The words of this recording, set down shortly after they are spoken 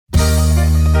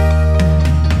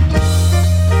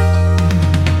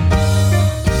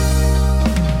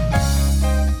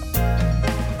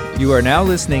You are now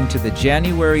listening to the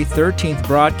January 13th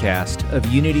broadcast of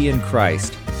Unity in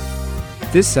Christ.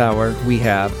 This hour we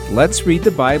have Let's Read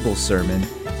the Bible sermon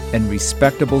and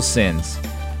Respectable Sins.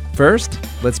 First,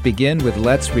 let's begin with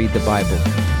Let's Read the Bible.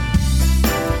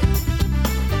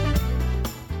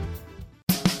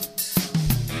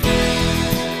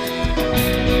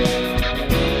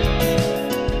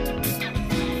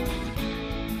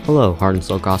 Hello, Heart and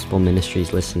Soul Gospel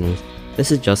Ministries listeners. This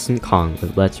is Justin Kong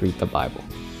with Let's Read the Bible.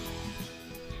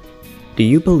 Do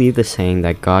you believe the saying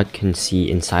that God can see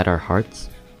inside our hearts?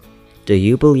 Do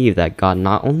you believe that God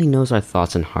not only knows our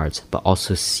thoughts and hearts, but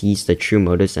also sees the true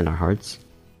motives in our hearts?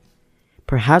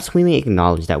 Perhaps we may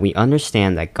acknowledge that we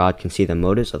understand that God can see the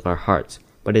motives of our hearts,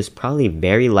 but it is probably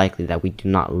very likely that we do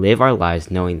not live our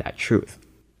lives knowing that truth.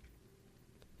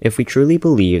 If we truly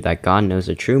believe that God knows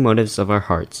the true motives of our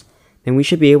hearts, then we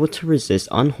should be able to resist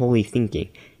unholy thinking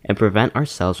and prevent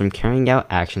ourselves from carrying out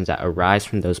actions that arise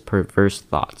from those perverse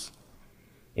thoughts.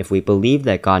 If we believe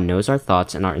that God knows our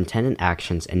thoughts and our intended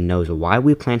actions and knows why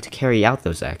we plan to carry out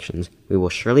those actions, we will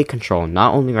surely control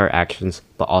not only our actions,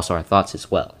 but also our thoughts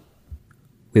as well.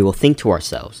 We will think to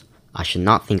ourselves, I should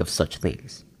not think of such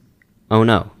things. Oh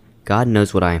no, God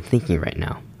knows what I am thinking right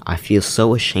now. I feel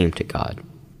so ashamed to God.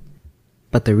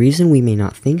 But the reason we may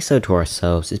not think so to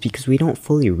ourselves is because we don't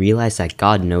fully realize that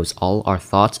God knows all our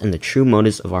thoughts and the true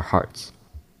motives of our hearts.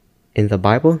 In the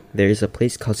Bible, there is a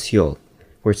place called Seoul,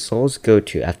 where souls go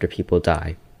to after people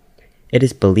die. It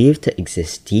is believed to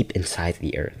exist deep inside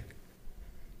the earth.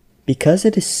 Because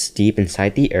it is deep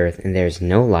inside the earth and there is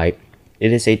no light,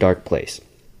 it is a dark place.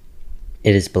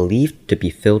 It is believed to be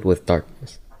filled with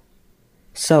darkness.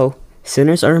 So,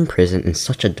 sinners are imprisoned in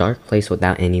such a dark place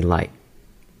without any light.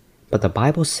 But the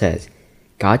Bible says,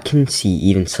 God can see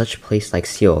even such a place like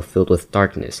Seoul filled with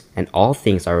darkness, and all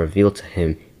things are revealed to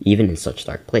him even in such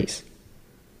dark place.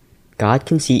 God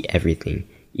can see everything,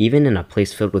 even in a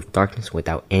place filled with darkness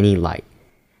without any light.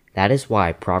 That is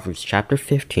why Proverbs chapter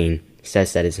 15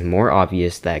 says that it is more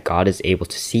obvious that God is able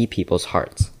to see people's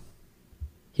hearts.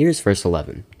 Here's verse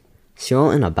 11. Seoul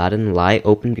and Abaddon lie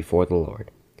open before the Lord.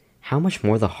 How much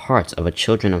more the hearts of a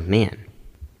children of man?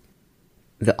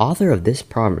 The author of this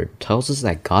proverb tells us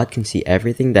that God can see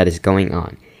everything that is going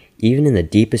on, even in the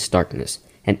deepest darkness,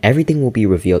 and everything will be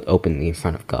revealed openly in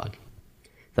front of God.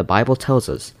 The Bible tells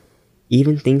us,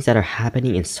 even things that are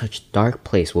happening in such dark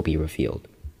place will be revealed.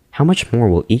 How much more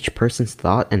will each person's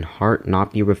thought and heart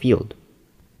not be revealed?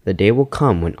 The day will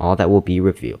come when all that will be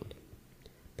revealed.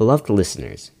 Beloved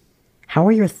listeners, how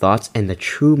are your thoughts and the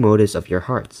true motives of your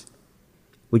hearts?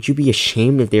 Would you be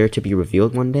ashamed if they are to be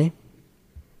revealed one day?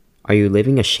 Are you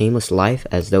living a shameless life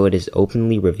as though it is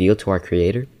openly revealed to our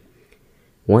Creator?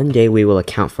 One day we will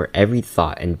account for every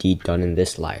thought and deed done in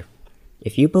this life.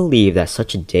 If you believe that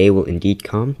such a day will indeed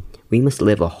come, we must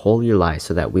live a holy life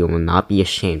so that we will not be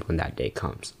ashamed when that day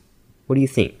comes. What do you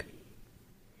think?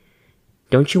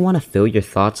 Don't you want to fill your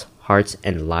thoughts, hearts,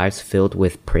 and lives filled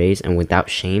with praise and without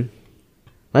shame?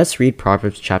 Let's read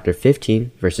Proverbs chapter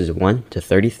 15, verses 1 to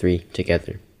 33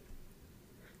 together.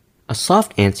 A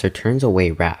soft answer turns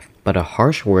away wrath, but a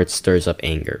harsh word stirs up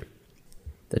anger.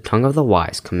 The tongue of the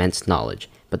wise commends knowledge,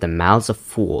 but the mouths of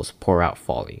fools pour out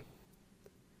folly.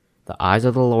 The eyes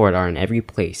of the Lord are in every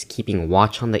place, keeping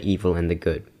watch on the evil and the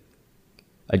good.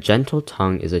 A gentle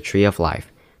tongue is a tree of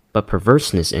life, but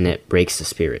perverseness in it breaks the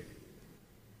spirit.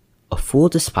 A fool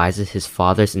despises his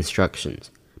father's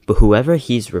instructions, but whoever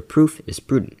heeds reproof is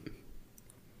prudent.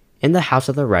 In the house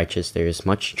of the righteous there is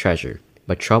much treasure,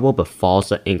 but trouble befalls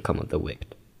the income of the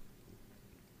wicked.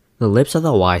 The lips of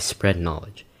the wise spread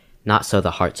knowledge, not so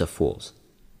the hearts of fools.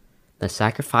 The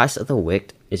sacrifice of the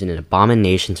wicked is an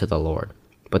abomination to the Lord,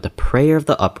 but the prayer of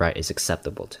the upright is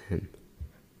acceptable to him.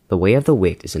 The way of the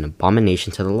wicked is an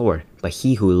abomination to the Lord, but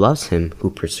he who loves him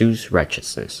who pursues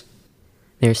righteousness.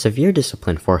 There is severe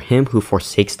discipline for him who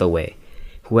forsakes the way.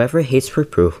 Whoever hates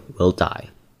reproof will die.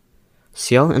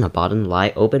 Seoul and Abaddon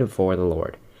lie open before the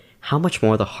Lord. How much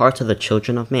more the hearts of the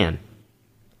children of man?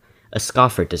 A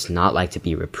scoffer does not like to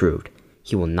be reproved.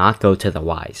 He will not go to the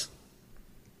wise.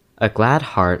 A glad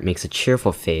heart makes a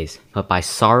cheerful face, but by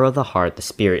sorrow of the heart the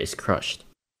spirit is crushed.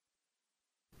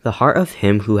 The heart of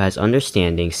him who has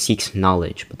understanding seeks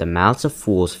knowledge, but the mouths of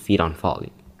fools feed on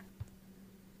folly.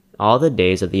 All the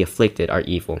days of the afflicted are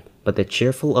evil, but the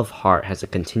cheerful of heart has a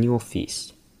continual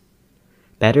feast.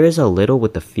 Better is a little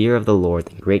with the fear of the Lord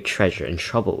than great treasure and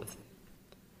trouble with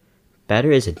it.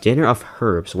 Better is a dinner of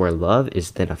herbs where love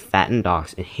is than a fattened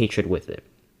ox and hatred with it.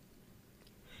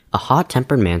 A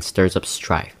hot-tempered man stirs up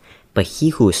strife, but he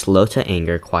who is slow to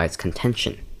anger quiets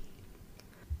contention.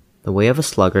 The way of a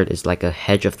sluggard is like a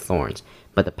hedge of thorns,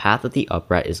 but the path of the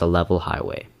upright is a level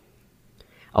highway.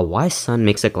 A wise son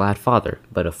makes a glad father,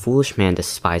 but a foolish man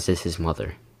despises his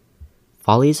mother.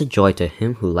 Folly is a joy to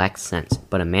him who lacks sense,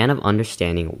 but a man of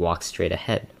understanding walks straight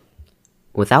ahead.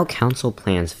 Without counsel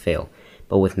plans fail,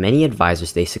 but with many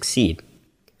advisers they succeed.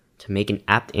 To make an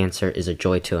apt answer is a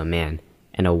joy to a man,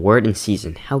 and a word in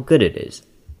season, how good it is.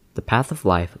 The path of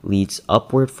life leads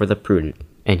upward for the prudent,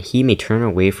 and he may turn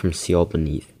away from Seoul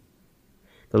beneath.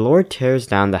 The Lord tears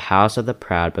down the house of the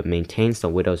proud, but maintains the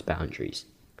widow's boundaries.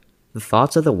 The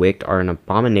thoughts of the wicked are an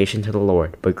abomination to the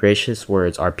Lord, but gracious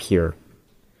words are pure.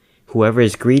 Whoever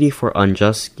is greedy for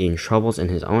unjust gains troubles in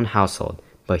his own household,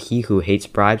 but he who hates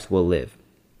bribes will live.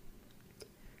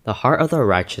 The heart of the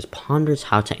righteous ponders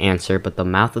how to answer, but the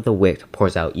mouth of the wicked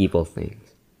pours out evil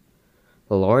things.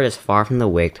 The Lord is far from the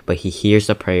wicked, but he hears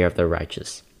the prayer of the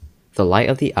righteous. The light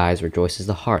of the eyes rejoices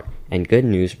the heart, and good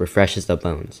news refreshes the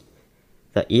bones.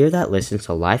 The ear that listens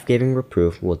to life-giving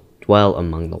reproof will dwell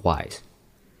among the wise.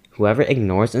 Whoever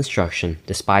ignores instruction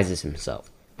despises himself,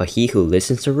 but he who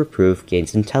listens to reproof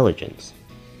gains intelligence.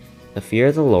 The fear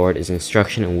of the Lord is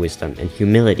instruction and wisdom, and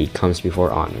humility comes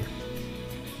before honor.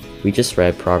 We just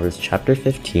read Proverbs chapter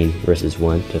 15, verses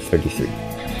 1 to 33.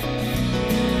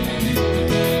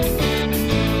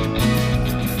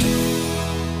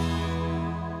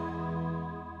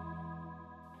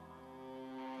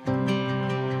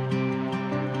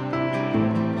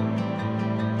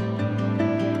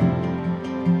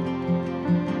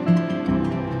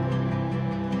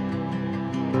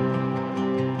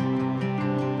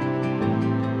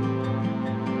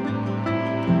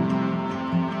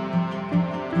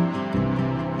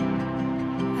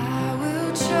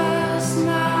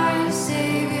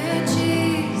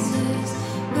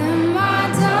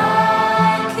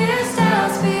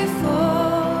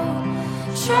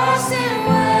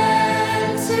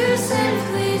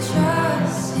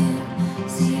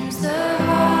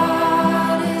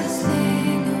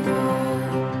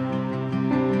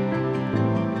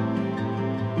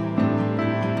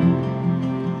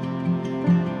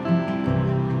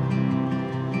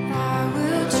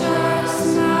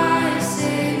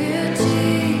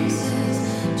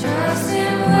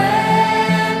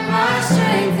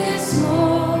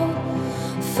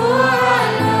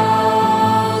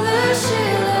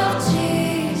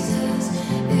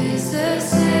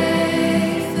 The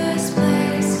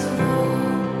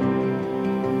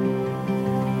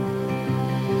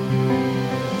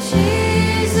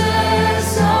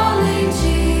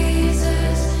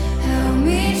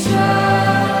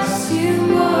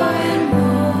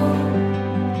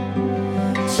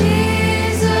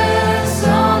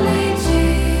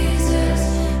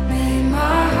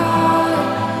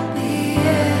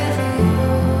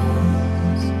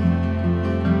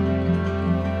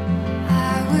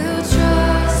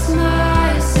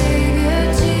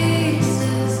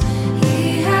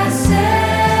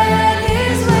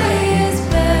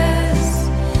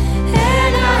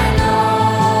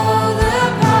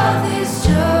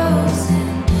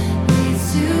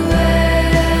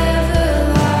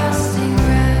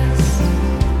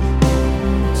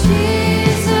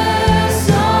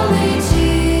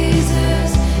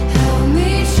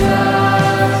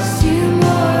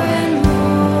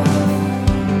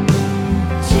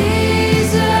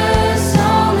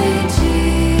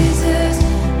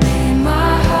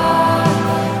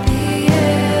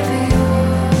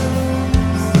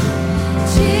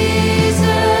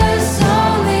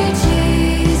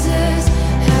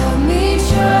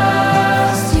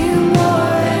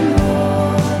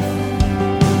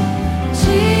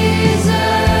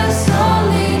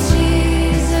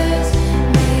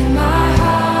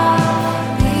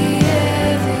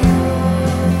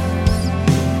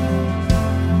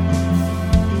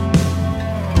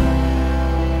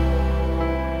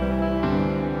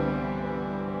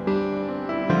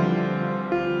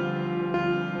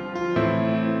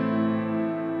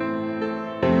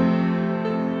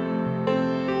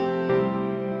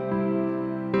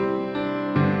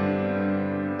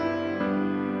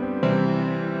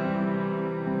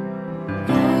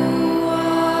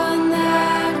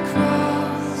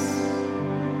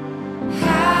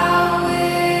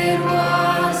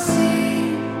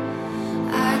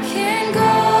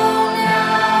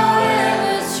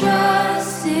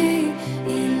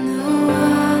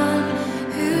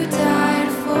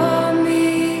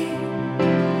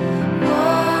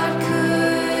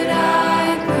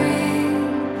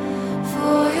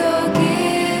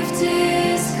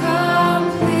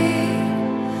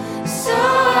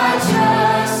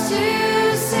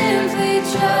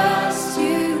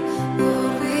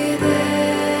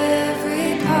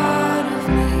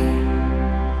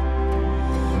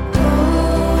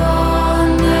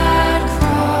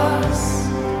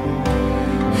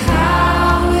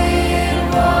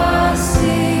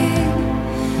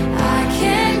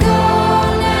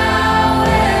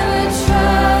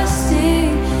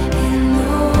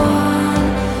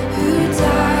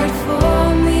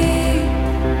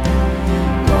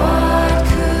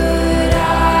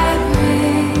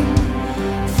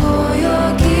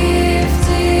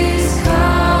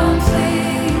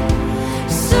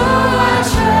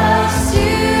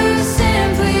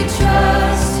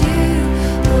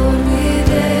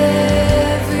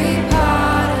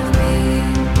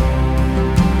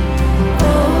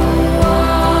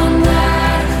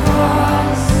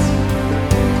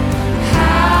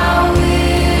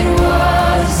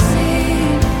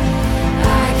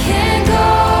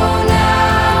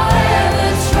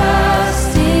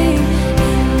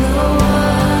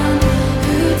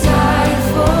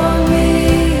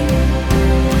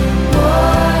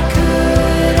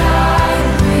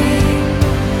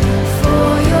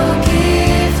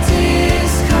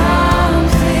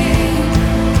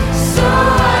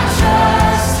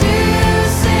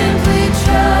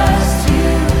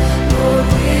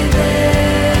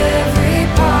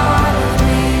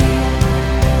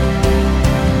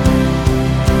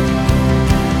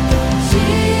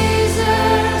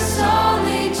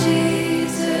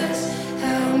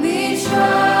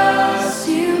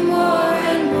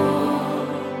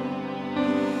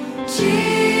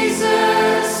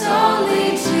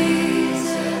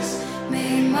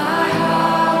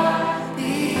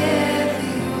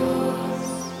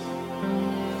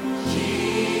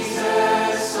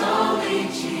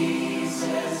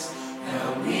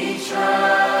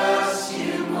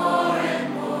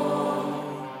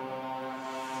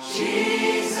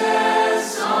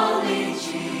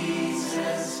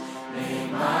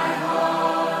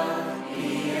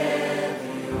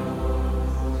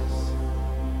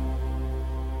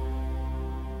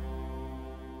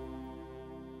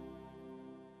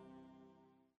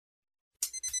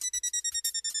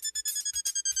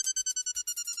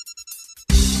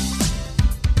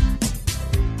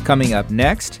Coming up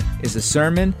next is a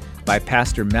sermon by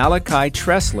Pastor Malachi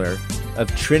Tressler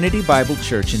of Trinity Bible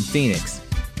Church in Phoenix.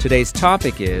 Today's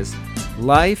topic is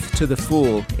Life to the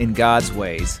Full in God's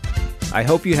Ways. I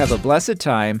hope you have a blessed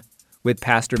time with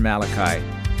Pastor Malachi.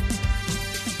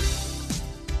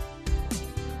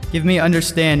 Give me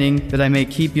understanding that I may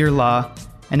keep your law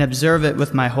and observe it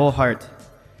with my whole heart.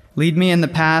 Lead me in the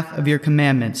path of your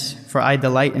commandments, for I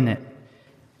delight in it.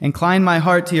 Incline my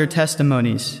heart to your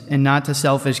testimonies and not to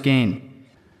selfish gain.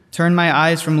 Turn my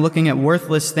eyes from looking at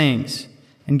worthless things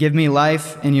and give me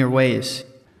life in your ways.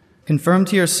 Confirm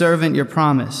to your servant your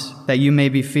promise, that you may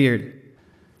be feared.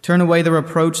 Turn away the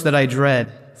reproach that I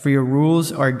dread, for your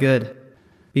rules are good.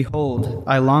 Behold,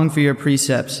 I long for your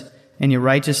precepts, and your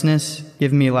righteousness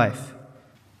give me life.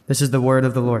 This is the word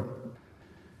of the Lord.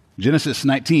 Genesis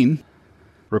 19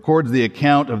 records the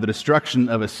account of the destruction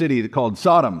of a city called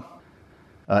Sodom.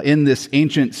 In this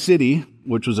ancient city,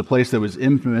 which was a place that was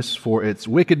infamous for its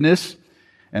wickedness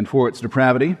and for its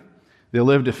depravity, there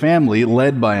lived a family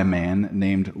led by a man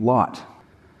named Lot.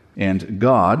 And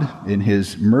God, in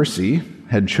his mercy,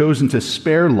 had chosen to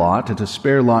spare Lot and to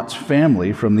spare Lot's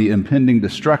family from the impending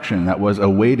destruction that was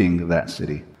awaiting that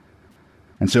city.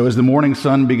 And so as the morning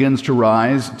sun begins to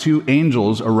rise, two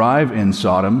angels arrive in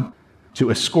Sodom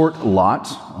to escort Lot,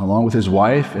 along with his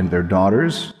wife and their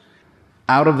daughters,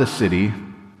 out of the city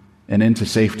and into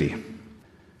safety.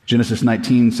 Genesis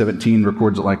 19:17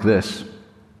 records it like this.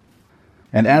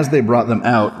 And as they brought them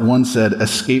out, one said,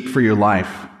 "Escape for your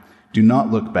life. Do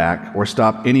not look back or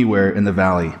stop anywhere in the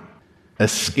valley.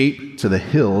 Escape to the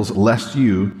hills, lest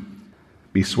you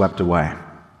be swept away."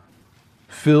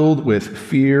 Filled with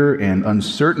fear and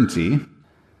uncertainty,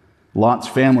 Lot's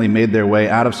family made their way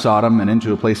out of Sodom and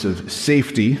into a place of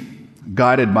safety,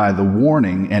 guided by the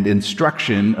warning and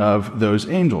instruction of those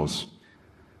angels.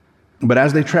 But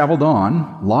as they traveled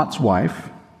on, Lot's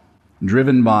wife,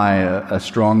 driven by a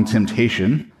strong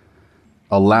temptation,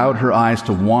 allowed her eyes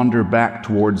to wander back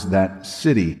towards that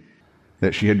city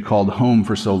that she had called home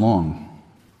for so long.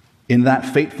 In that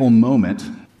fateful moment,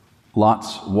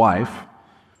 Lot's wife,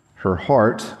 her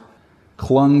heart,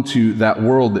 clung to that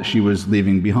world that she was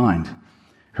leaving behind.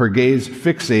 Her gaze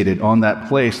fixated on that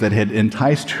place that had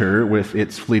enticed her with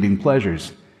its fleeting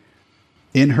pleasures.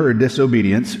 In her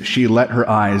disobedience, she let her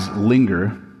eyes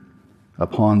linger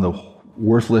upon the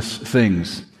worthless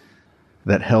things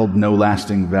that held no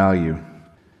lasting value.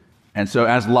 And so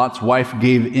as Lot's wife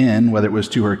gave in, whether it was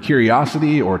to her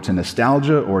curiosity or to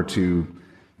nostalgia or to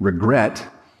regret,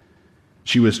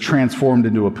 she was transformed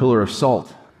into a pillar of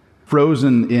salt,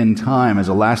 frozen in time as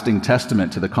a lasting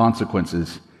testament to the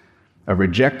consequences of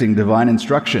rejecting divine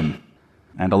instruction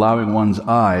and allowing one's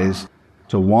eyes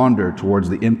to wander towards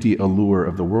the empty allure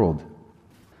of the world.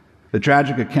 The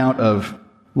tragic account of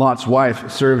Lot's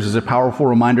wife serves as a powerful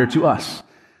reminder to us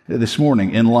this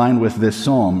morning, in line with this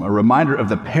psalm, a reminder of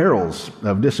the perils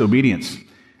of disobedience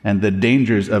and the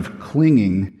dangers of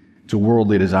clinging to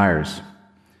worldly desires.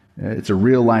 It's a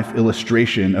real-life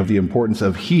illustration of the importance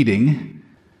of heeding,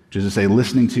 which is to say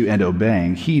listening to and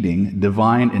obeying, heeding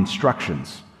divine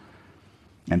instructions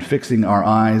and fixing our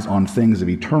eyes on things of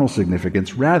eternal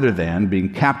significance rather than being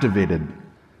captivated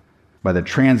by the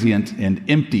transient and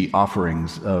empty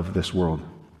offerings of this world.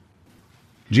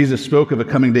 Jesus spoke of a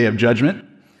coming day of judgment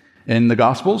in the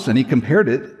Gospels, and he compared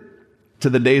it to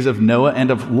the days of Noah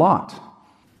and of Lot.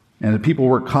 And the people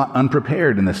were caught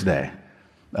unprepared in this day,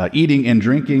 eating and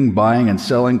drinking, buying and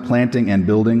selling, planting and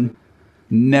building,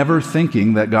 never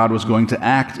thinking that God was going to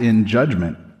act in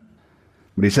judgment.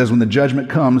 But he says, when the judgment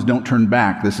comes, don't turn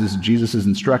back. This is Jesus'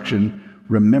 instruction.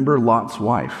 Remember Lot's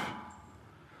wife.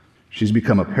 She's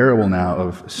become a parable now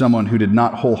of someone who did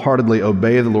not wholeheartedly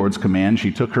obey the Lord's command.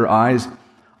 She took her eyes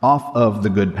off of the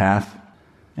good path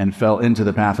and fell into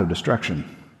the path of destruction.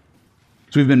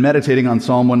 So we've been meditating on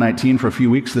Psalm 119 for a few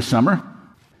weeks this summer.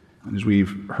 As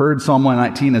we've heard, Psalm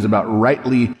 119 is about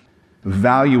rightly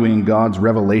valuing God's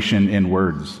revelation in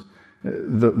words.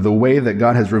 The way that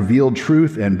God has revealed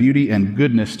truth and beauty and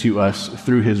goodness to us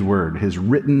through his word, his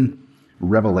written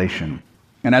revelation.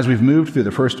 And as we've moved through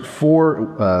the first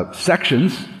four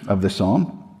sections of the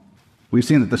psalm, we've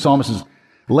seen that the psalmist is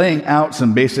laying out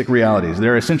some basic realities.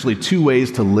 There are essentially two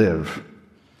ways to live.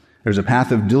 There's a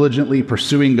path of diligently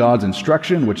pursuing God's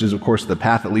instruction, which is, of course, the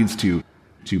path that leads to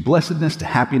blessedness, to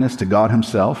happiness, to God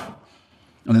himself.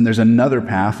 And then there's another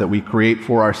path that we create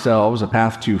for ourselves, a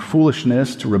path to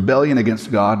foolishness, to rebellion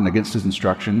against God and against his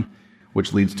instruction,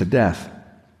 which leads to death.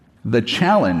 The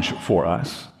challenge for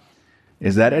us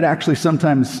is that it actually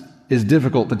sometimes is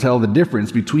difficult to tell the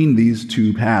difference between these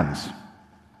two paths.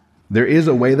 There is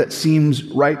a way that seems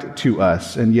right to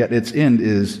us, and yet its end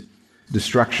is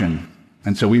destruction.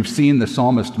 And so we've seen the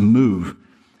psalmist move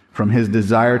from his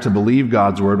desire to believe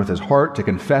God's word with his heart, to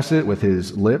confess it with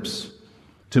his lips,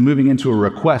 to moving into a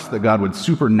request that God would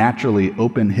supernaturally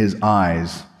open his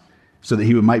eyes so that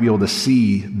he might be able to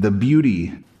see the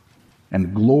beauty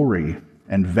and glory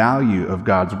and value of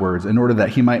God's words in order that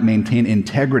he might maintain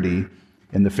integrity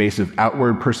in the face of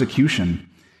outward persecution.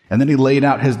 And then he laid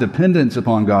out his dependence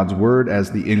upon God's word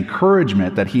as the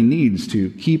encouragement that he needs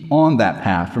to keep on that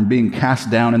path from being cast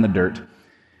down in the dirt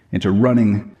into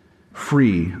running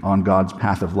free on God's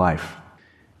path of life.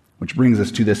 Which brings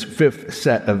us to this fifth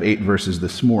set of 8 verses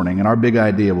this morning. And our big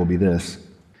idea will be this: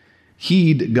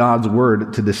 heed God's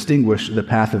word to distinguish the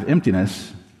path of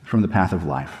emptiness from the path of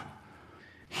life.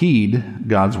 Heed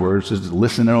God's word, so just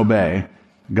listen and obey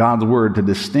God's word to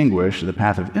distinguish the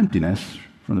path of emptiness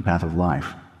from the path of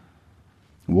life.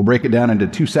 And we'll break it down into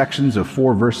 2 sections of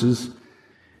 4 verses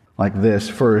like this.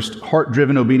 First,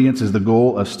 heart-driven obedience is the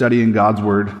goal of studying God's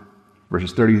word,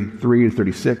 verses 33 to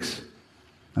 36.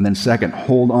 And then second,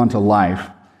 hold on to life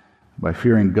by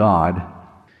fearing God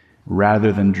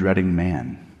rather than dreading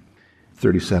man,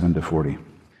 37 to 40.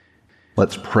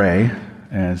 Let's pray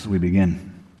as we begin.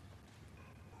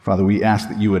 Father, we ask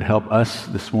that you would help us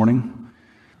this morning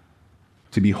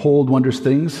to behold wondrous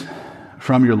things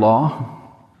from your law,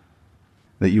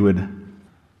 that you would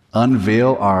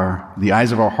unveil the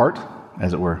eyes of our heart,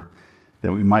 as it were,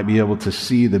 that we might be able to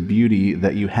see the beauty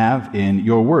that you have in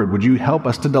your word. Would you help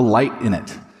us to delight in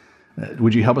it?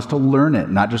 Would you help us to learn it,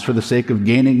 not just for the sake of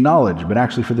gaining knowledge, but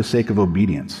actually for the sake of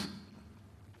obedience?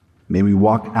 May we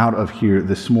walk out of here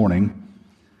this morning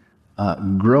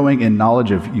growing in knowledge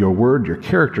of your word, your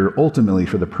character, ultimately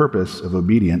for the purpose of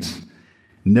obedience,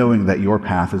 knowing that your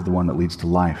path is the one that leads to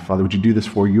life. Father, would you do this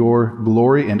for your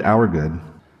glory and our good?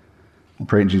 We'll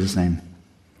pray in Jesus' name.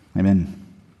 Amen.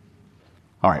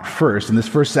 All right, first, in this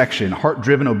first section,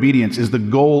 heart-driven obedience is the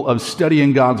goal of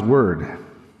studying God's word,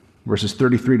 verses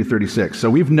 33 to 36. So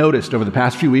we've noticed over the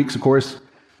past few weeks, of course,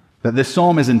 that this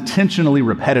psalm is intentionally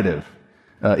repetitive.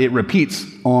 It repeats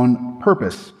on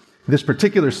purpose. This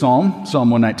particular psalm,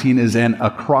 Psalm 119, is an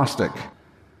acrostic.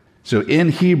 So in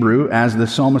Hebrew, as the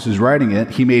psalmist is writing it,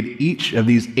 he made each of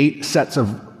these 8 sets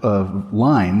of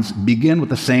lines begin with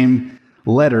the same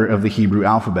letter of the Hebrew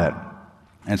alphabet.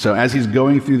 And so as he's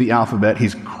going through the alphabet,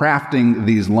 he's crafting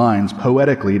these lines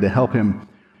poetically to help him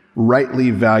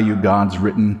rightly value God's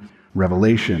written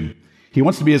revelation. He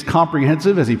wants to be as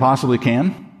comprehensive as he possibly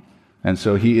can, and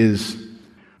so he is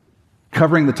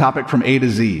covering the topic from A to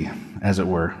Z, as it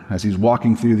were, as he's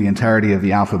walking through the entirety of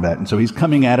the alphabet. And so he's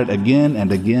coming at it again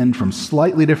and again from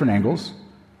slightly different angles,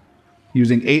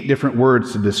 using 8 different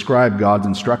words to describe God's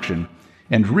instruction,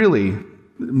 and really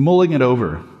mulling it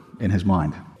over in his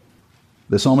mind.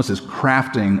 The psalmist is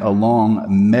crafting a long,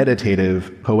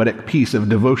 meditative, poetic piece of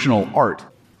devotional art,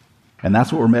 and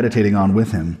that's what we're meditating on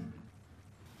with him.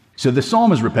 So the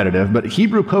psalm is repetitive, but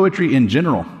Hebrew poetry in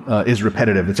general is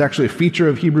repetitive. It's actually a feature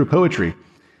of Hebrew poetry.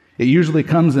 It usually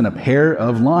comes in a pair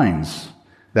of lines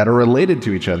that are related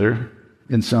to each other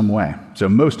in some way. So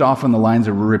most often the lines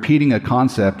are repeating a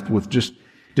concept with just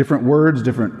different words,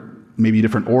 maybe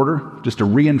different order, just to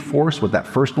reinforce what that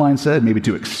first line said, maybe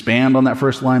to expand on that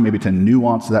first line, maybe to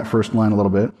nuance that first line a little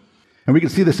bit. And we can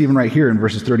see this even right here in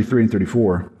verses 33 and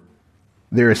 34.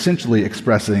 They're essentially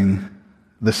expressing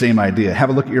the same idea. Have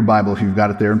a look at your Bible if you've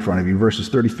got it there in front of you, verses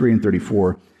 33 and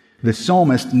 34. The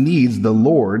psalmist needs the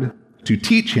Lord to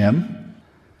teach him,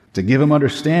 to give him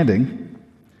understanding,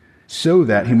 so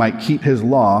that he might keep his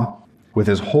law with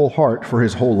his whole heart for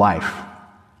his whole life.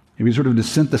 If you sort of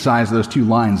just synthesize those 2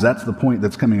 lines, that's the point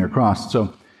that's coming across.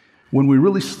 So when we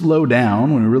really slow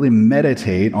down, when we really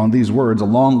meditate on these words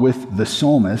along with the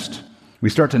psalmist, we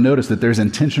start to notice that there's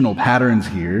intentional patterns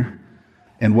here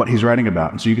in what he's writing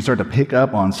about. And so you can start to pick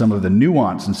up on some of the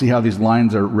nuance and see how these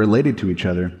lines are related to each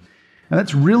other. And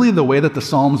that's really the way that the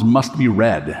Psalms must be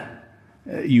read.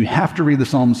 You have to read the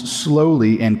Psalms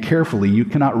slowly and carefully. You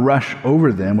cannot rush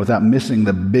over them without missing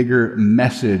the bigger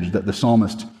message that the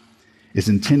psalmist is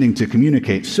intending to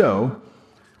communicate. So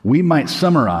we might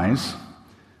summarize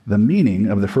the meaning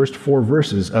of the first 4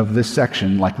 verses of this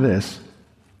section like this: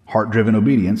 heart-driven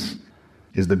obedience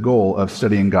is the goal of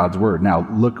studying God's word. Now,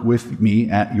 look with me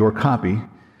at your copy.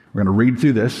 We're going to read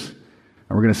through this, and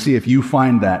we're going to see if you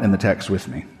find that in the text with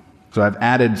me. So I've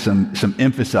added some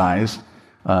emphasize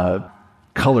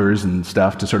colors and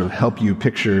stuff to sort of help you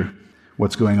picture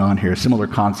what's going on here. Similar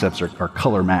concepts are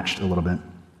color matched a little bit.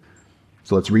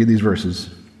 So let's read these verses.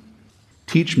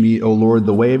 Teach me, O Lord,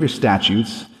 the way of your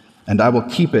statutes, and I will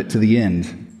keep it to the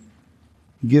end.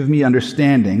 Give me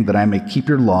understanding that I may keep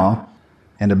your law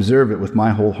and observe it with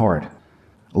my whole heart.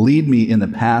 Lead me in the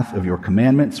path of your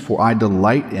commandments, for I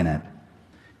delight in it.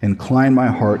 Incline my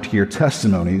heart to your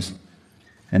testimonies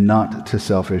and not to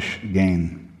selfish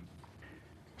gain.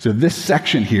 So this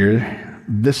section here,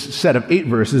 this set of 8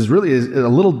 verses, really is a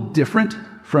little different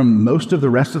from most of the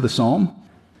rest of the psalm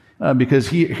because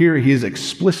here he is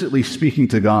explicitly speaking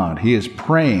to God. He is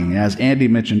praying, as Andy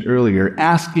mentioned earlier,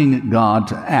 asking God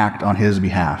to act on his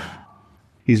behalf.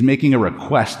 He's making a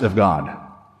request of God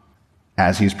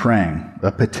as he's praying,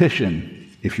 a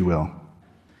petition, if you will.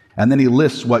 And then he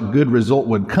lists what good result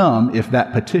would come if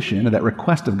that petition or that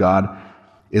request of God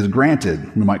is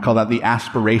granted. We might call that the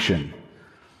aspiration.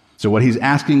 So what he's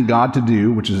asking God to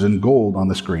do, which is in gold on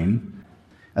the screen,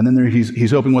 and then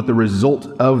he's hoping what the result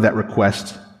of that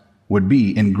request would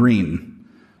be in green.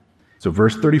 So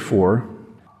verse 34,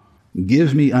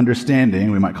 give me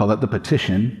understanding, we might call that the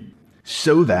petition,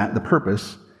 so that, the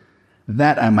purpose,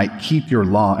 that I might keep your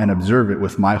law and observe it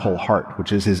with my whole heart,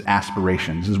 which is his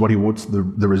aspiration. This is what he wants the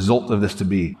result of this to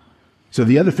be. So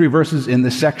the other 3 verses in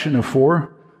this section of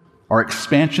 4 are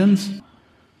expansions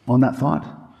on that thought.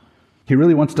 He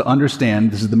really wants to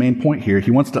understand, this is the main point here,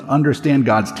 he wants to understand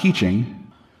God's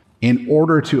teaching in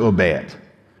order to obey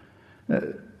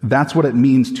it. That's what it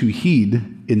means to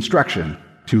heed instruction,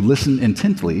 to listen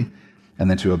intently, and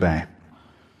then to obey.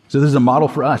 So this is a model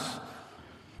for us.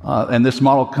 And this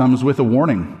model comes with a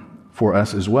warning for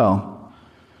us as well.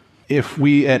 If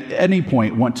we at any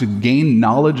point want to gain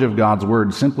knowledge of God's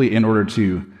word simply in order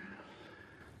to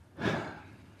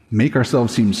make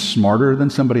ourselves seem smarter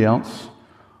than somebody else,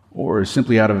 or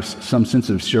simply out of some sense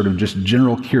of sort of just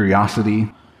general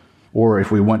curiosity, or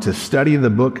if we want to study the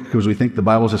book because we think the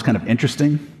Bible is just kind of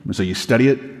interesting, and so you study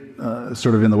it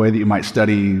sort of in the way that you might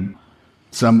study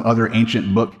some other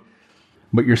ancient book,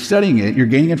 but you're studying it, you're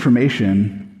gaining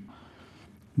information,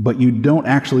 but you don't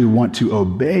actually want to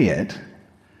obey it,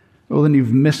 well, then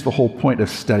you've missed the whole point of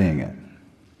studying it.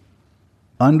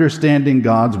 Understanding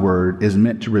God's word is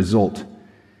meant to result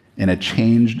in a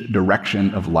changed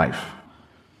direction of life.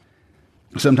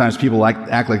 Sometimes people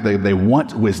act like they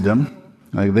want wisdom,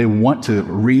 like they want to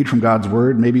read from God's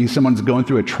word. Maybe someone's going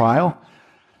through a trial,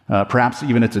 perhaps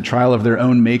even it's a trial of their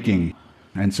own making,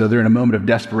 and so they're in a moment of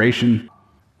desperation,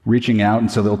 reaching out, and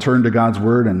so they'll turn to God's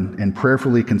word and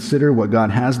prayerfully consider what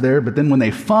God has there. But then when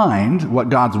they find what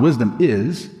God's wisdom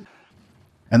is,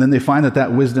 and then they find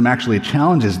that wisdom actually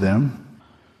challenges them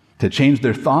to change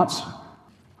their thoughts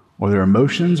or their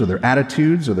emotions or their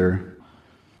attitudes or their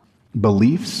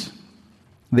beliefs,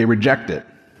 they reject it.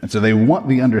 And so they want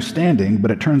the understanding,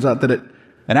 but it turns out that it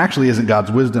actually isn't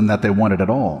God's wisdom that they wanted at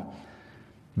all.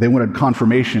 They wanted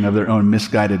confirmation of their own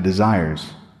misguided desires.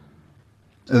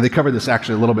 They covered this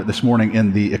actually a little bit this morning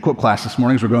in the Equip class this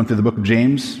morning as we're going through the book of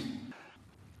James.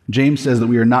 James says that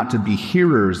we are not to be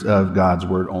hearers of God's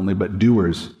word only, but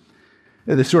doers.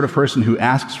 They're the sort of person who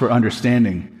asks for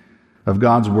understanding of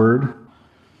God's word,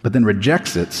 but then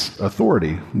rejects its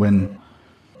authority when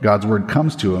God's word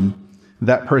comes to him.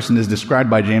 That person is described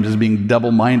by James as being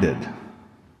double-minded.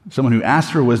 Someone who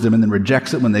asks for wisdom and then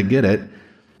rejects it when they get it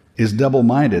is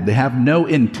double-minded. They have no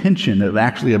intention of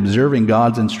actually observing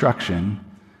God's instruction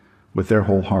with their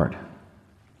whole heart.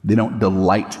 They don't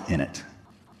delight in it.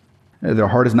 Their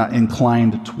heart is not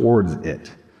inclined towards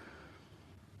it.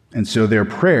 And so their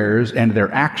prayers and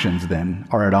their actions then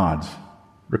are at odds.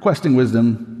 Requesting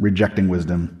wisdom, rejecting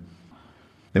wisdom.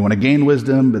 They want to gain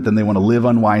wisdom, but then they want to live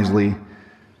unwisely.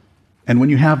 And when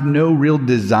you have no real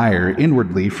desire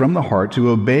inwardly from the heart to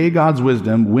obey God's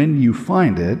wisdom when you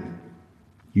find it,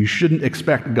 you shouldn't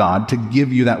expect God to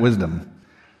give you that wisdom.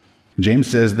 James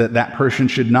says that person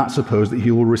should not suppose that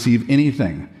he will receive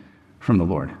anything from the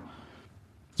Lord.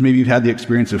 So maybe you've had the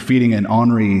experience of feeding an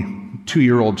ornery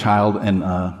 2-year-old child in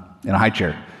a high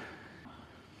chair,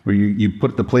 where you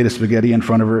put the plate of spaghetti in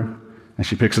front of her, and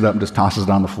she picks it up and just tosses it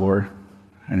on the floor,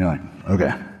 and you're like,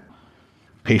 okay.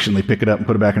 Patiently pick it up and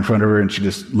put it back in front of her, and she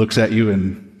just looks at you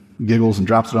and giggles and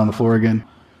drops it on the floor again.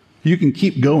 You can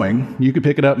keep going. You can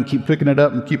pick it up and keep picking it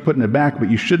up and keep putting it back, but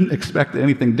you shouldn't expect that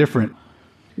anything different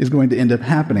is going to end up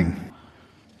happening.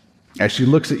 As she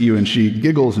looks at you and she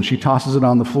giggles and she tosses it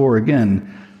on the floor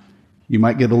again, you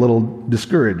might get a little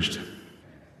discouraged.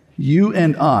 You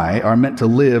and I are meant to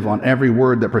live on every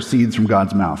word that proceeds from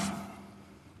God's mouth.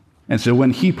 And so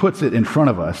when he puts it in front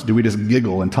of us, do we just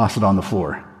giggle and toss it on the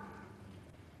floor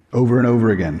over and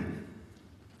over again?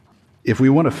 If we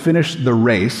want to finish the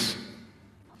race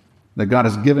that God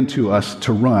has given to us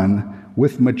to run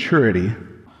with maturity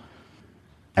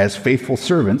as faithful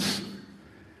servants,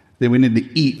 then we need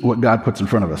to eat what God puts in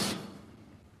front of us.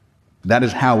 That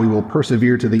is how we will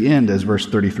persevere to the end, as verse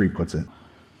 33 puts it.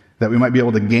 That we might be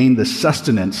able to gain the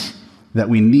sustenance that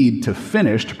we need to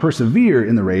finish, to persevere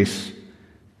in the race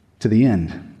to the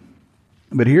end.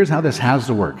 But here's how this has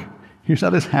to work. Here's how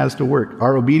this has to work.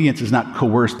 Our obedience is not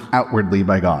coerced outwardly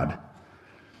by God.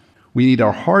 We need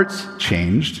our hearts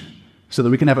changed so that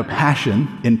we can have a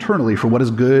passion internally for what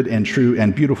is good and true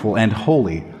and beautiful and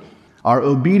holy. Our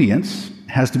obedience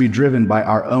has to be driven by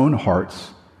our own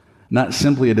hearts, not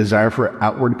simply a desire for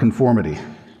outward conformity.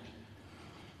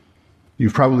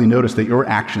 You've probably noticed that your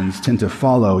actions tend to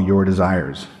follow your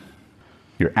desires.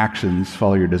 Your actions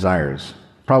follow your desires.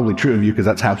 Probably true of you because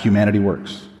that's how humanity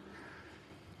works.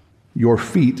 Your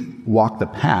feet walk the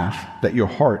path that your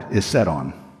heart is set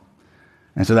on.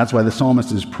 And so that's why the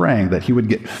psalmist is praying that he would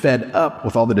get fed up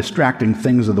with all the distracting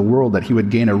things of the world, that he would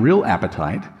gain a real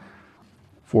appetite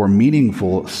for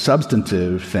meaningful,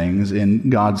 substantive things in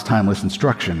God's timeless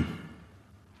instruction.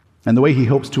 And the way he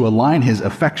hopes to align his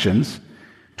affections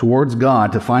towards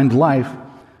God to find life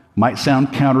might sound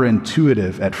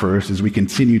counterintuitive at first as we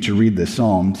continue to read this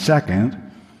psalm. Second,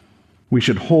 we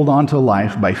should hold on to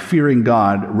life by fearing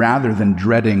God rather than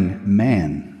dreading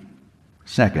man.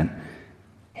 Second,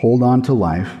 hold on to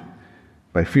life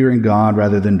by fearing God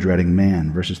rather than dreading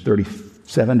man. Verses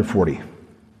 37 to 40.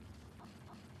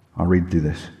 I'll read through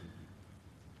this.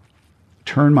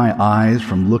 Turn my eyes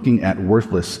from looking at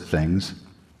worthless things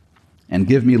and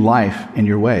give me life in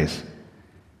your ways.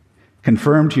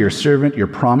 Confirm to your servant your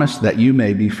promise that you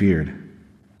may be feared.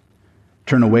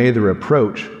 Turn away the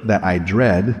reproach that I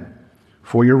dread,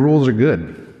 for your rules are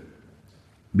good.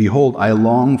 Behold, I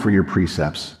long for your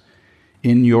precepts.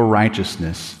 In your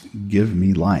righteousness, give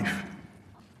me life.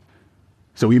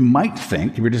 So we might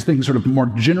think, if you're just thinking sort of more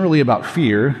generally about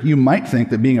fear, you might think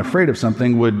that being afraid of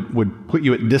something would put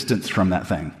you at distance from that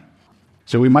thing.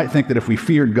 So we might think that if we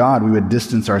feared God, we would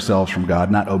distance ourselves from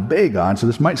God, not obey God. So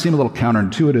this might seem a little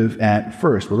counterintuitive at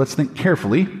first, but let's think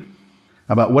carefully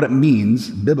about what it means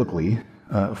biblically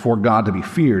for God to be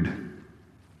feared.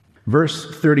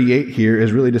 Verse 38 here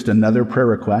is really just another prayer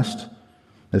request.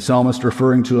 The psalmist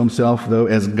referring to himself, though,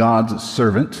 as God's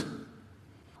servant.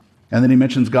 And then he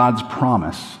mentions God's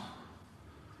promise,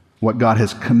 what God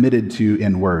has committed to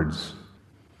in words.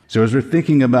 So as we're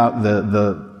thinking about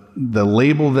the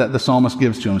label that the psalmist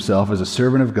gives to himself as a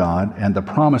servant of God and the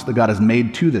promise that God has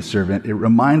made to this servant, it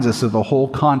reminds us of the whole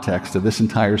context of this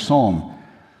entire psalm.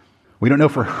 We don't know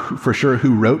for sure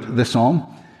who wrote this psalm.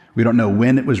 We don't know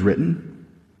when it was written,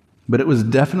 but it was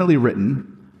definitely written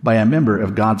by a member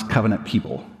of God's covenant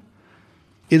people,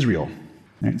 Israel.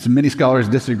 Right? So many scholars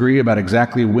disagree about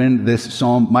exactly when this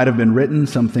psalm might have been written.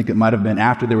 Some think it might have been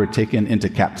after they were taken into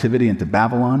captivity into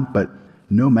Babylon, but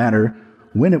no matter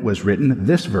when it was written,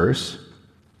 this verse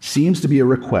seems to be a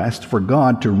request for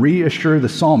God to reassure the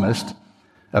psalmist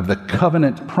of the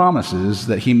covenant promises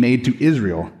that he made to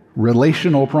Israel,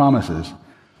 relational promises.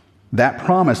 That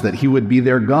promise that he would be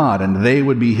their God and they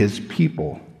would be his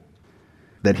people,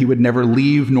 that he would never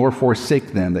leave nor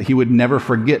forsake them, that he would never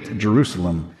forget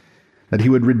Jerusalem, that he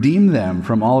would redeem them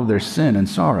from all of their sin and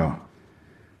sorrow.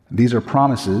 These are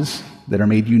promises that are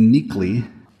made uniquely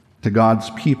to God's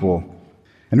people.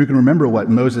 And we can remember what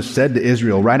Moses said to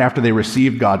Israel right after they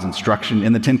received God's instruction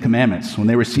in the Ten Commandments. When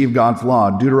they received God's law,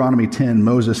 Deuteronomy 10,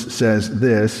 Moses says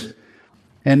this,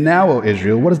 "And now, O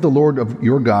Israel, what does the Lord of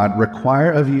your God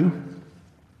require of you?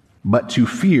 But to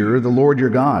fear the Lord your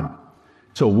God,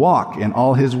 to walk in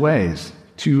all his ways,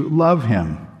 to love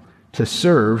him, to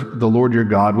serve the Lord your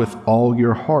God with all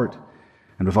your heart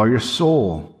and with all your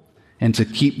soul, and to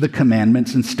keep the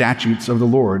commandments and statutes of the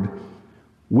Lord,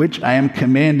 which I am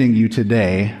commanding you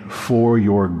today for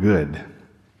your good."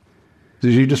 So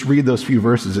as you just read those few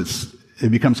verses, it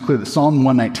becomes clear that Psalm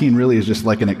 119 really is just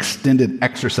like an extended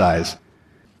exercise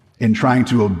in trying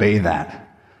to obey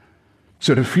that.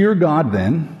 So to fear God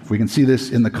then, if we can see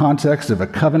this in the context of a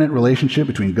covenant relationship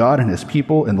between God and his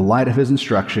people in the light of his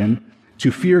instruction,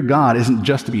 to fear God isn't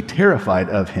just to be terrified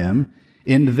of him.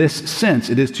 In this sense,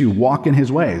 it is to walk in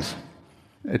his ways.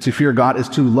 To fear God is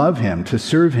to love him, to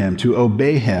serve him, to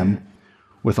obey him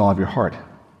with all of your heart.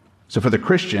 So for the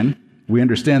Christian, we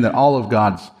understand that all of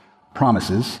God's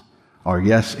promises are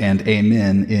yes and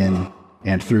amen in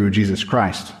and through Jesus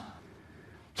Christ.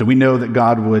 So we know that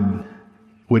God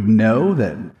would know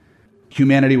that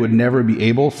humanity would never be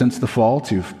able, since the fall,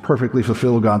 to perfectly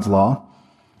fulfill God's law.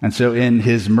 And so in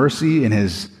his mercy, in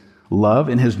his love,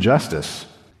 in his justice,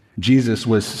 Jesus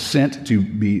was sent to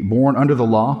be born under the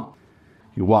law.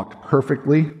 He walked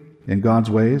perfectly in God's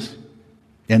ways,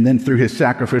 and then through his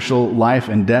sacrificial life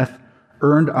and death,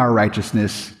 earned our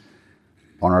righteousness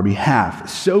on our behalf,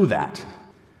 so that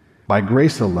by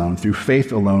grace alone, through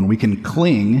faith alone, we can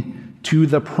cling to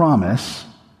the promise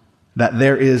that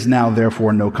there is now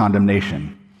therefore no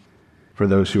condemnation for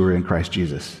those who are in Christ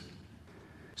Jesus.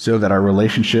 So that our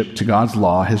relationship to God's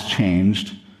law has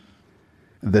changed.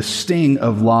 The sting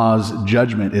of law's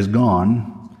judgment is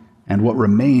gone, and what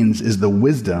remains is the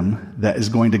wisdom that is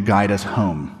going to guide us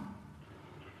home.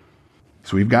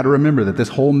 So we've got to remember that this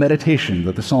whole meditation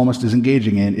that the psalmist is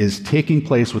engaging in is taking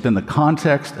place within the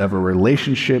context of a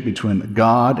relationship between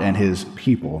God and his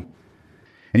people.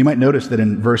 And you might notice that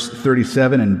in verse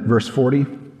 37 and verse 40,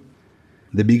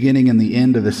 the beginning and the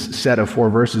end of this set of 4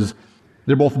 verses,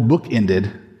 they're both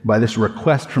bookended by this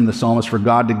request from the psalmist for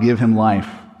God to give him life.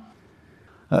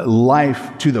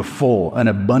 Life to the full, an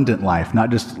abundant life, not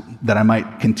just that I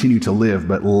might continue to live,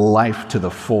 but life to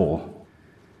the full.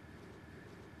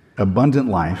 Abundant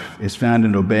life is found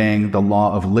in obeying the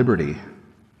law of liberty,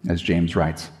 as James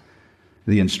writes,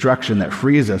 the instruction that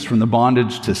frees us from the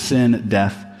bondage to sin,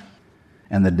 death,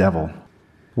 and the devil.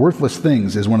 Worthless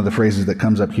things is one of the phrases that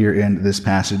comes up here in this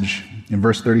passage. In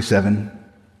verse 37,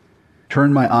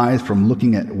 turn my eyes from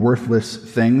looking at worthless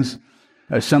things.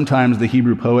 Sometimes the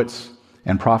Hebrew poets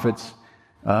and prophets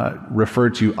refer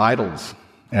to idols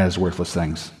as worthless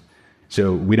things.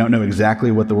 So we don't know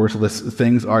exactly what the worthless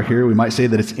things are here. We might say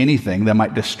that it's anything that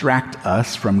might distract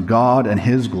us from God and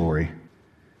his glory.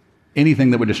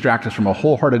 Anything that would distract us from a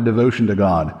wholehearted devotion to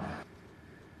God.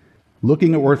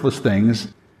 Looking at worthless things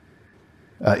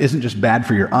isn't just bad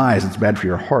for your eyes, it's bad for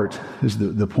your heart, is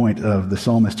the point of the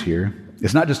psalmist here.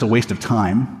 It's not just a waste of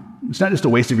time. It's not just a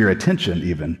waste of your attention,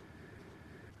 even.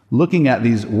 Looking at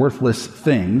these worthless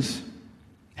things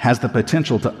has the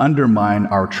potential to undermine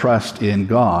our trust in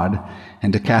God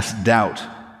and to cast doubt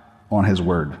on his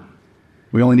word.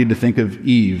 We only need to think of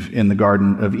Eve in the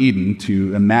Garden of Eden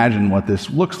to imagine what this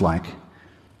looks like.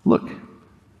 Look,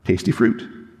 tasty fruit.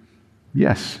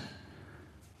 Yes.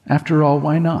 After all,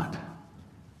 why not?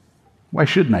 Why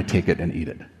shouldn't I take it and eat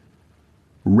it?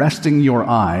 Resting your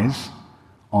eyes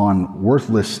on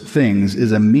worthless things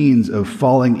is a means of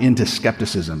falling into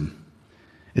skepticism.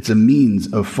 It's a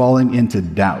means of falling into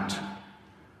doubt.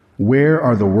 Where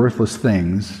are the worthless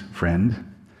things,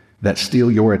 friend, that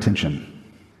steal your attention?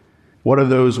 What are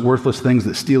those worthless things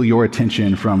that steal your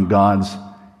attention from God's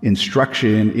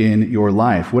instruction in your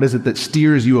life? What is it that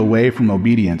steers you away from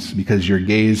obedience because your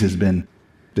gaze has been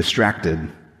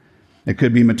distracted? It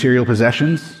could be material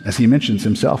possessions, as he mentions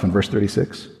himself in verse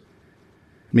 36.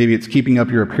 Maybe it's keeping up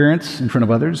your appearance in front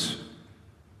of others.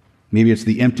 Maybe it's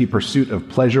the empty pursuit of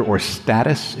pleasure or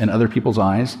status in other people's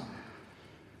eyes.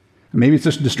 Maybe it's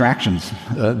just distractions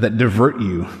that divert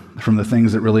you from the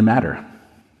things that really matter.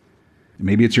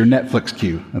 Maybe it's your Netflix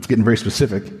queue. That's getting very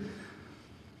specific.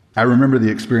 I remember the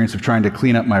experience of trying to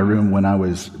clean up my room when I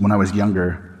was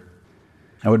younger.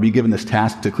 I would be given this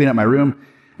task to clean up my room,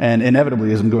 and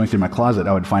inevitably, as I'm going through my closet,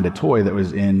 I would find a toy that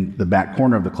was in the back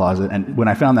corner of the closet. And when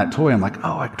I found that toy, I'm like,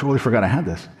 oh, I totally forgot I had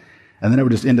this. And then I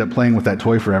would just end up playing with that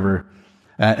toy forever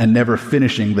and never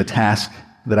finishing the task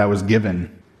that I was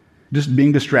given. Just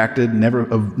being distracted,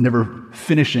 never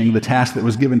finishing the task that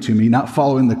was given to me, not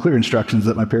following the clear instructions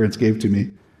that my parents gave to me,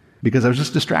 because I was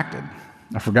just distracted.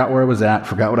 I forgot where I was at,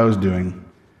 forgot what I was doing.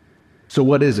 So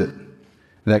what is it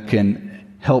that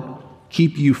can help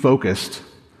keep you focused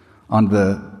on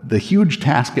the huge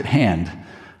task at hand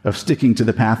of sticking to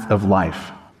the path of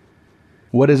life?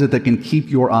 What is it that can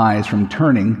keep your eyes from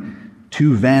turning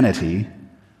to vanity?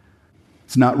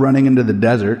 It's not running into the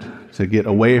desert to get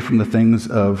away from the things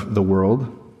of the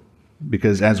world,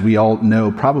 because as we all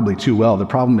know probably too well, the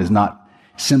problem is not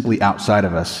simply outside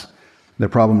of us. The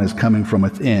problem is coming from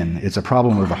within. It's a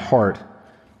problem of the heart.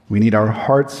 We need our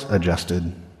hearts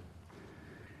adjusted.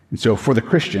 And so for the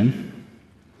Christian,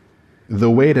 the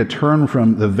way to turn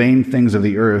from the vain things of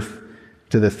the earth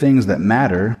to the things that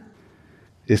matter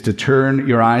is to turn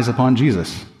your eyes upon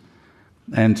Jesus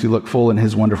and to look full in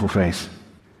his wonderful face.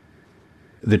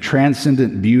 The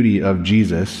transcendent beauty of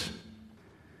Jesus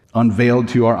unveiled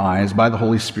to our eyes by the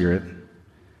Holy Spirit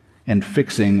and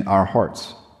fixing our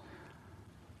hearts.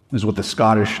 This is what the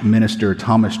Scottish minister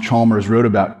Thomas Chalmers wrote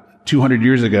about 200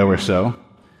 years ago or so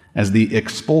as the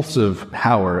expulsive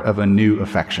power of a new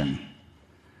affection.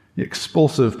 The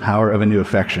expulsive power of a new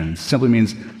affection simply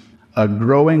means a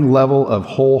growing level of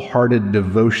wholehearted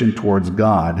devotion towards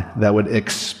God that would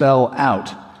expel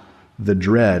out the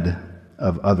dread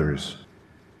of others.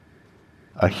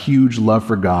 A huge love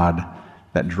for God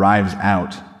that drives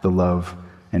out the love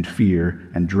and fear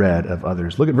and dread of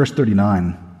others. Look at verse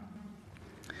 39.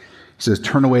 It says,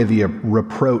 "Turn away the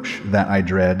reproach that I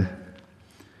dread,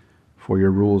 for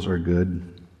your rules are good."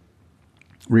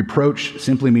 Reproach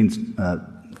simply means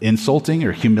insulting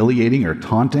or humiliating or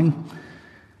taunting.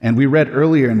 And we read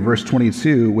earlier in verse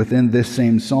 22 within this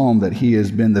same psalm that he has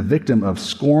been the victim of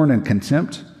scorn and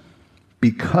contempt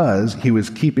because he was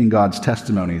keeping God's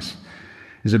testimonies.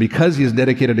 Is it because he is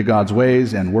dedicated to God's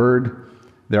ways and word?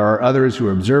 There are others who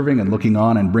are observing and looking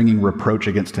on and bringing reproach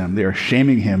against him. They are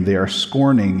shaming him. They are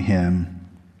scorning him.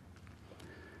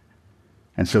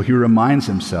 And so he reminds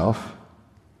himself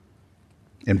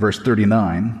in verse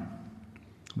 39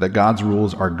 that God's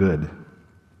rules are good.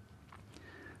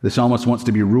 The psalmist wants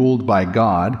to be ruled by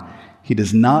God. He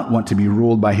does not want to be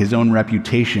ruled by his own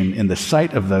reputation in the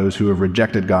sight of those who have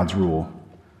rejected God's rule.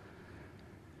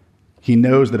 He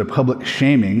knows that a public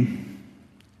shaming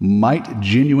might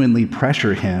genuinely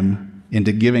pressure him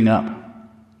into giving up,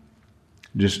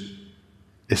 just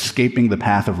escaping the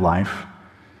path of life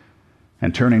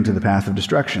and turning to the path of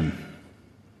destruction.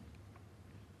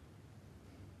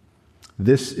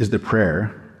 This is the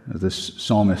prayer, as this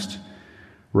psalmist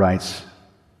writes.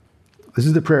 This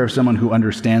is the prayer of someone who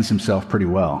understands himself pretty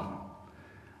well.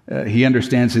 He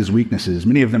understands his weaknesses.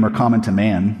 Many of them are common to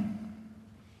man.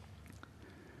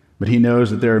 But he knows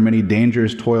that there are many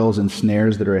dangers, toils, and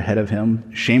snares that are ahead of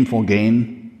him. Shameful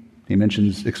gain, he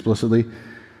mentions explicitly,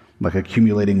 like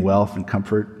accumulating wealth and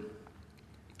comfort.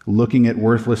 Looking at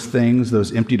worthless things,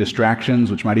 those empty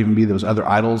distractions, which might even be those other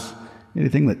idols.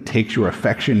 Anything that takes your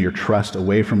affection, your trust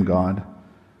away from God.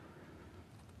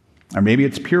 Or maybe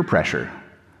it's peer pressure.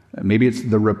 Maybe it's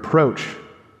the reproach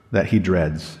that he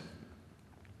dreads.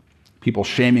 People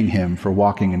shaming him for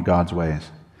walking in God's ways.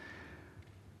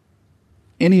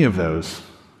 Any of those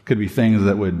could be things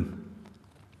that would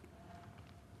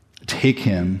take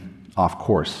him off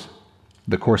course,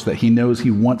 the course that he knows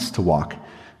he wants to walk,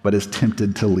 but is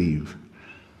tempted to leave.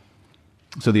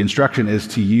 So the instruction is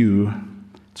to you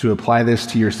to apply this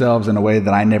to yourselves in a way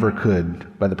that I never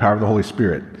could by the power of the Holy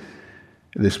Spirit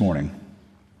this morning.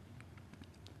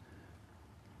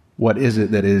 What is it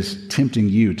that is tempting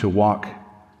you to walk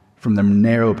from the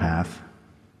narrow path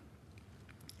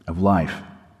of life?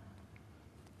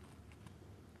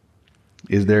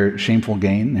 Is there shameful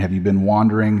gain? Have you been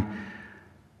wandering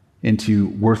into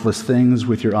worthless things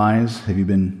with your eyes? Have you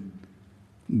been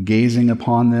gazing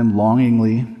upon them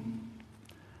longingly?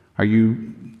 Are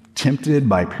you tempted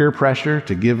by peer pressure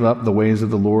to give up the ways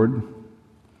of the Lord?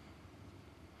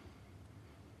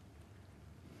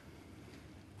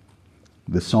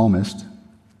 The psalmist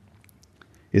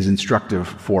is instructive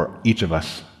for each of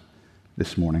us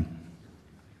this morning.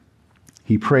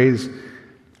 He prays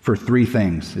for three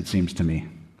things, it seems to me.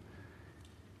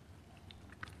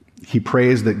 He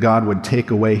prays that God would take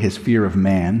away his fear of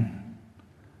man,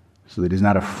 so that he's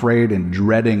not afraid and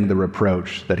dreading the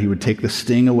reproach, that he would take the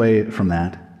sting away from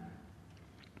that.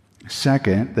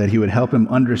 Second, that he would help him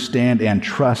understand and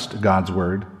trust God's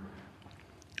word,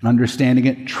 understanding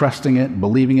it, trusting it,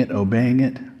 believing it, obeying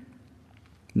it.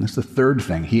 And that's the third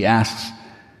thing. He asks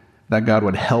that God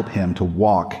would help him to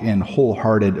walk in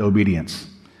wholehearted obedience,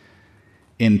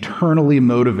 internally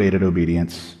motivated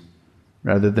obedience,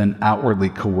 rather than outwardly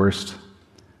coerced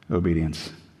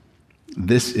obedience.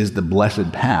 This is the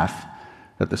blessed path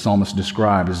that the psalmist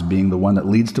described as being the one that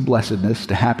leads to blessedness,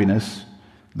 to happiness,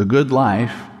 the good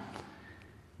life,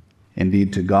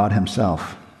 indeed to God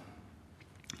himself.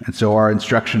 And so our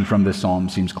instruction from this psalm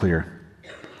seems clear.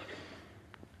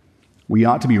 We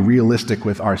ought to be realistic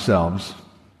with ourselves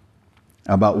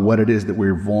about what it is that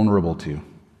we're vulnerable to.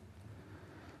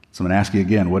 So I'm going to ask you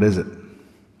again, what is it?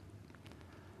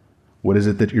 What is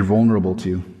it that you're vulnerable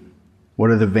to?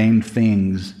 What are the vain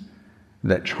things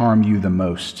that charm you the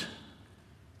most?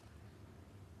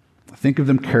 Think of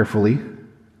them carefully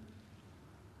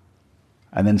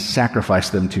and then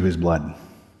sacrifice them to his blood.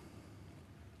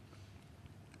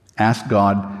 Ask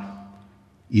God,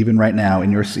 even right now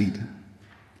in your seat,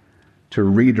 to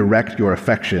redirect your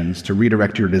affections, to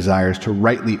redirect your desires, to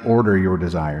rightly order your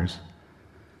desires.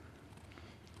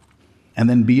 And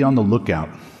then be on the lookout.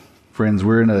 Friends,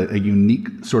 we're in a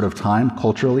unique sort of time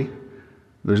culturally.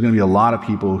 There's going to be a lot of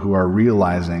people who are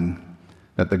realizing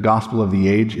that the gospel of the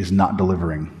age is not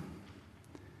delivering.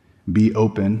 Be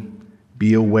open,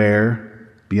 be aware,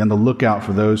 be on the lookout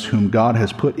for those whom God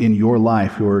has put in your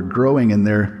life who are growing in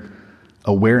their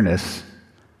awareness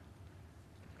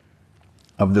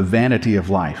of the vanity of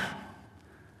life.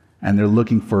 And they're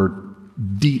looking for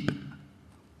deep,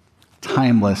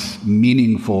 timeless,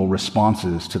 meaningful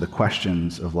responses to the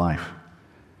questions of life.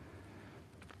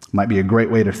 Might be a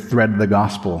great way to thread the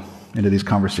gospel into these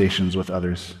conversations with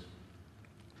others,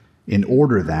 in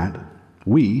order that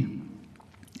we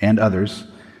and others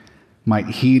might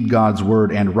heed God's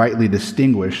word and rightly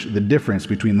distinguish the difference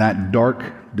between that dark,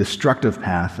 destructive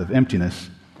path of emptiness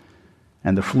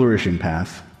and the flourishing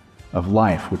path of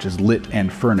life, which is lit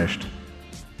and furnished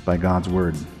by God's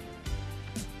Word.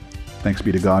 Thanks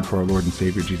be to God for our Lord and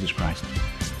Savior, Jesus Christ.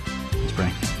 Let's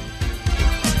pray.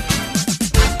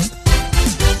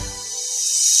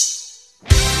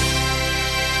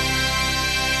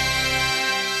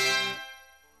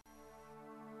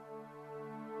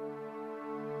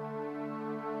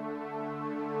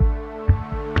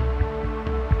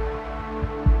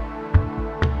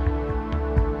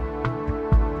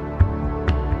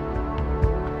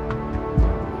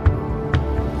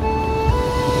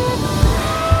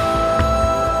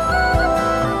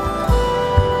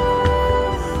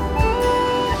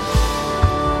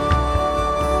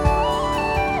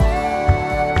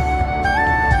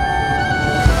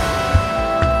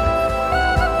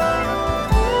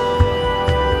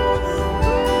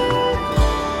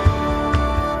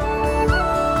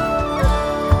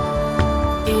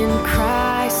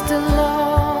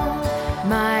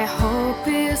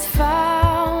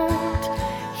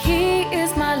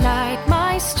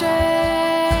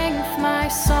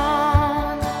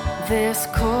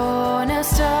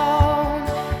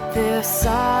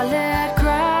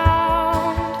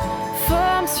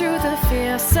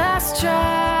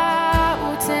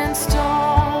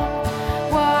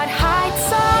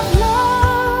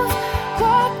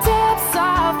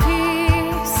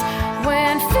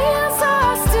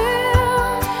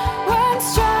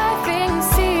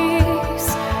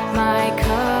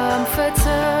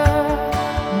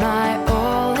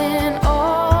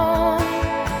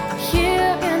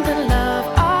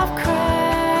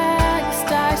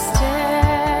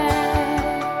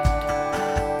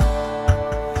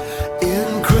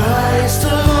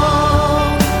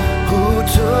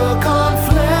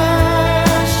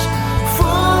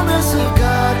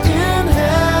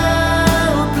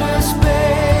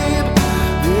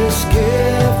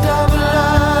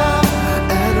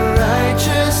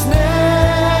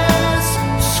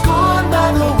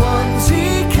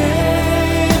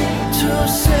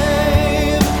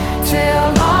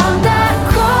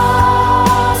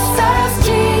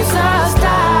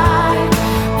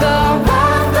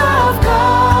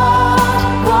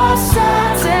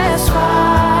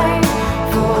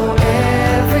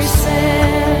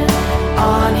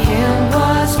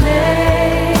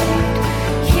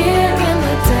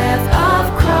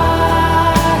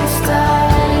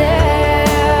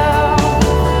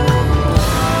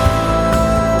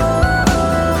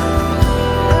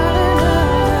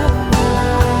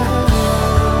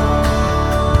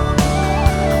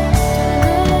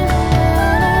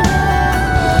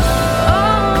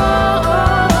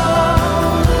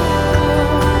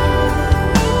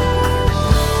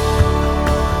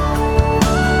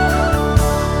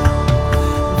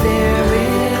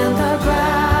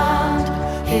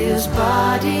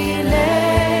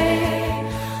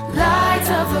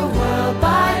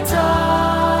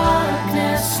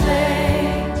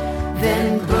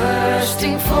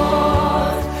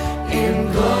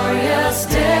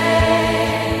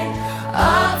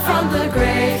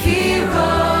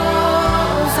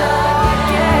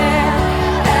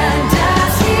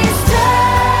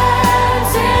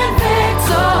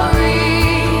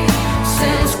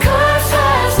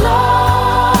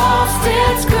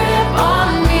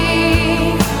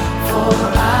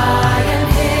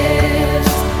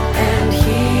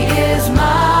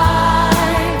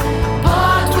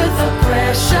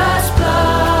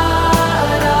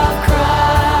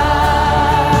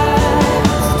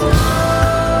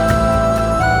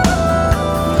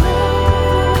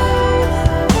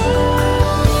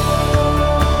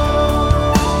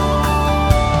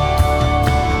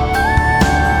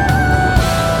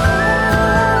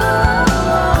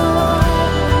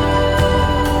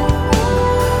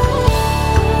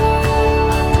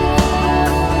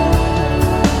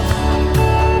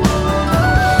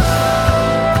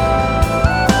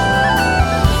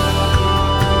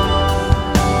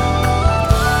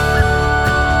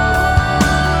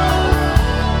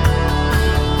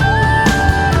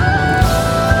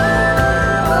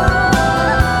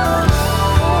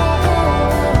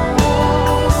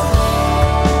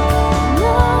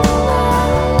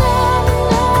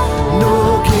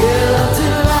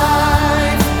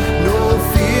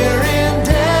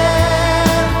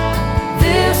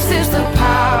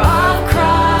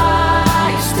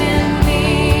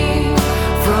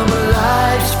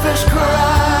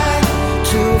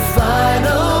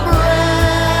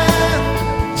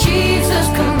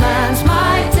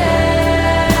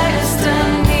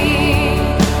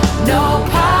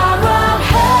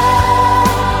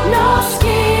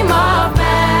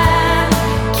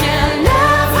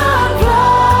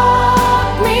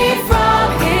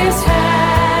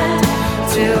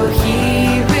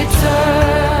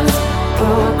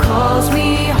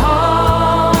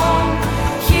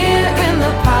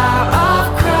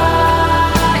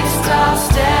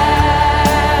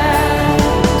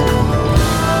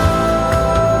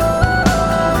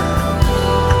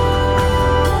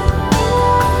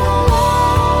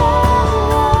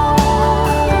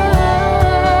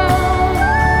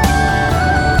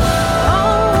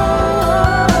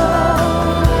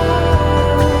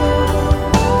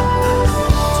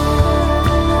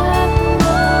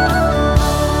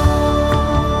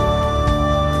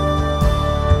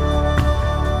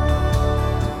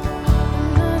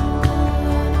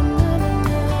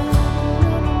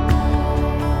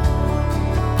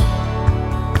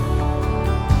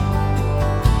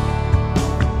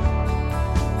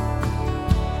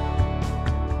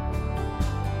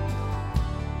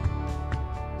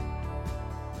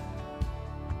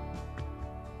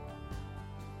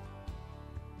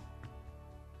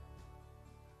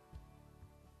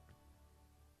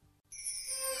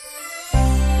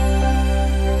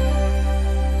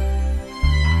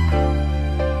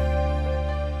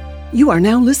 You are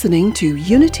now listening to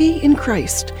Unity in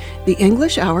Christ, the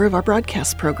English hour of our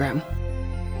broadcast program.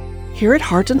 Here at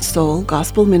Heart and Soul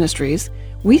Gospel Ministries,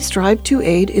 we strive to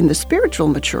aid in the spiritual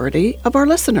maturity of our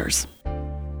listeners.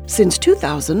 Since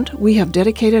 2000, we have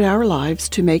dedicated our lives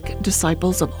to make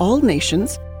disciples of all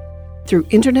nations through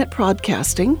internet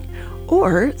broadcasting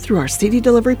or through our CD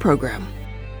delivery program.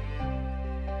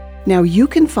 Now you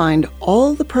can find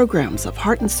all the programs of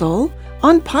Heart and Soul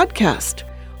on podcast.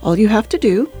 All you have to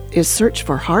do is search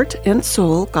for Heart and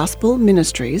Soul Gospel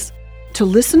Ministries to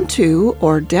listen to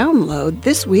or download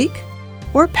this week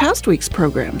or past week's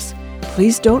programs.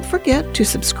 Please don't forget to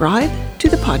subscribe to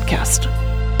the podcast.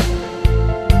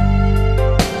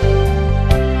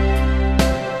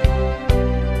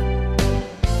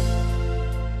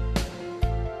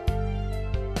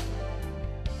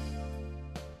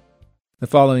 The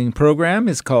following program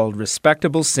is called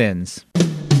Respectable Sins.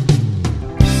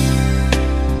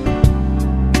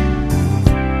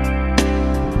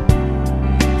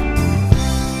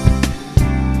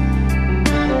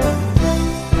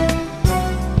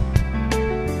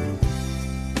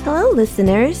 Hello,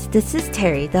 listeners. This is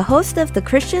Terry, the host of The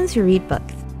Christians Who Read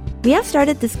Books. We have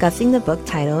started discussing the book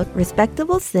titled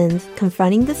Respectable Sins,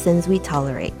 Confronting the Sins We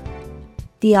Tolerate.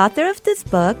 The author of this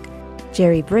book,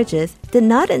 Jerry Bridges, did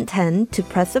not intend to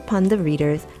press upon the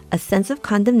readers a sense of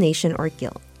condemnation or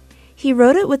guilt. He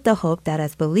wrote it with the hope that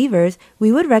as believers,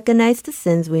 we would recognize the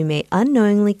sins we may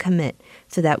unknowingly commit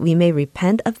so that we may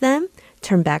repent of them,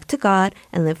 turn back to God,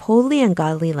 and live holy and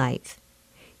godly lives.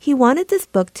 He wanted this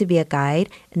book to be a guide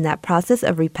in that process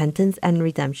of repentance and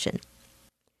redemption.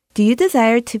 Do you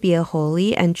desire to be a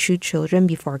holy and true children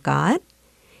before God?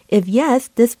 If yes,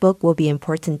 this book will be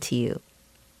important to you.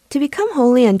 To become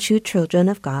holy and true children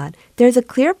of God, there is a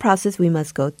clear process we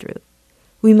must go through.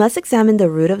 We must examine the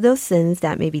root of those sins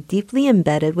that may be deeply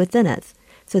embedded within us,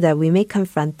 so that we may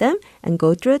confront them and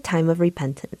go through a time of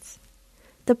repentance.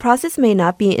 The process may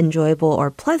not be enjoyable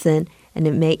or pleasant, and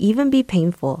it may even be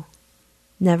painful.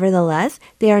 Nevertheless,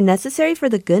 they are necessary for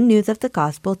the good news of the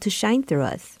gospel to shine through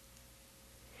us.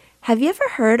 Have you ever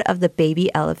heard of the baby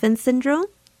elephant syndrome?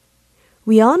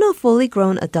 We all know fully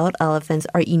grown adult elephants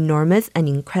are enormous and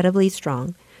incredibly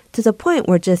strong, to the point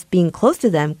where just being close to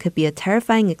them could be a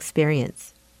terrifying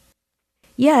experience.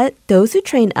 Yet, those who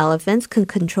train elephants can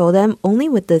control them only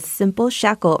with this simple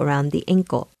shackle around the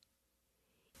ankle.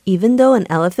 Even though an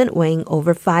elephant weighing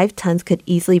over 5 tons could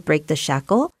easily break the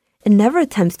shackle, it never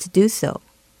attempts to do so.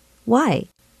 Why?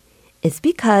 It's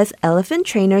because elephant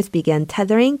trainers began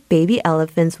tethering baby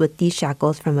elephants with these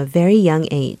shackles from a very young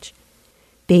age.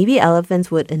 Baby elephants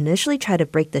would initially try to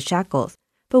break the shackles,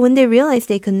 but when they realized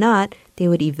they could not, they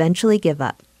would eventually give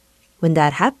up. When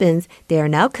that happens, they are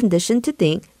now conditioned to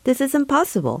think this is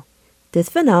impossible. This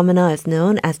phenomenon is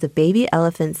known as the baby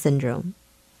elephant syndrome.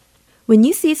 When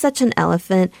you see such an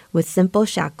elephant with simple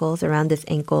shackles around its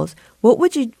ankles, what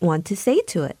would you want to say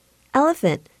to it?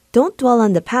 Elephant, don't dwell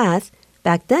on the past.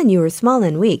 Back then you were small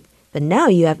and weak, but now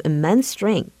you have immense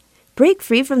strength. Break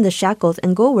free from the shackles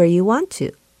and go where you want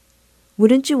to.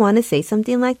 Wouldn't you want to say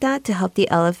something like that to help the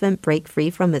elephant break free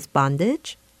from its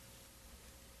bondage?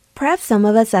 Perhaps some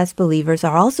of us as believers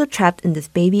are also trapped in this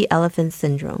baby elephant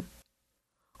syndrome.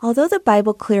 Although the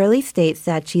Bible clearly states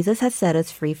that Jesus has set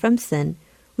us free from sin,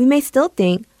 we may still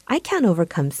think, I can't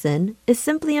overcome sin. It's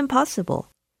simply impossible.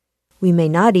 We may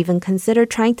not even consider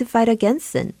trying to fight against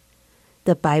sin.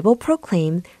 The Bible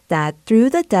proclaims that through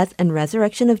the death and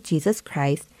resurrection of Jesus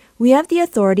Christ, we have the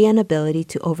authority and ability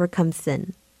to overcome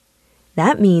sin.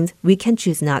 That means we can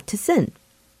choose not to sin.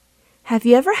 Have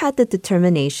you ever had the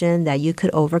determination that you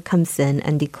could overcome sin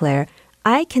and declare,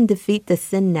 I can defeat the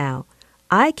sin now.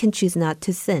 I can choose not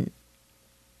to sin?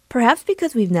 Perhaps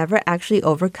because we've never actually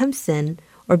overcome sin,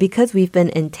 or because we've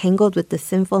been entangled with the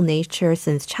sinful nature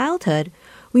since childhood,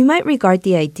 we might regard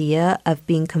the idea of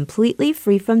being completely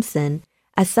free from sin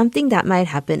as something that might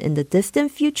happen in the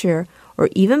distant future, or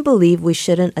even believe we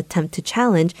shouldn't attempt to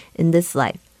challenge in this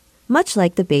life, much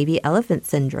like the baby elephant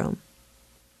syndrome.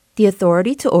 The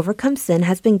authority to overcome sin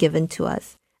has been given to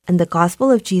us, and the gospel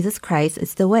of Jesus Christ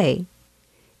is the way.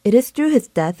 It is through his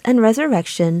death and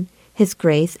resurrection, his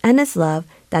grace and his love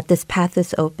that this path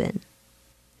is open.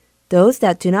 Those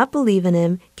that do not believe in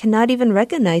him cannot even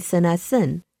recognize sin as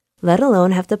sin, let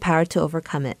alone have the power to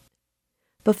overcome it.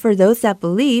 But for those that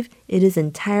believe, it is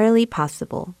entirely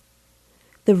possible.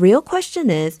 The real question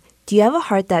is, do you have a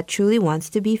heart that truly wants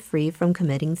to be free from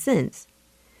committing sins?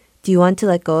 Do you want to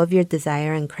let go of your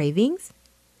desire and cravings?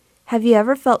 Have you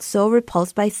ever felt so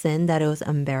repulsed by sin that it was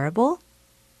unbearable?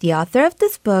 The author of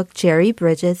this book, Jerry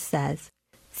Bridges, says,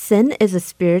 sin is a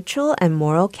spiritual and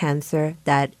moral cancer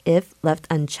that, if left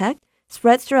unchecked,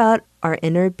 spreads throughout our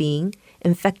inner being,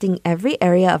 infecting every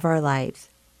area of our lives.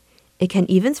 It can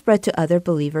even spread to other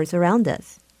believers around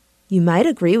us. You might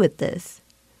agree with this.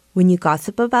 When you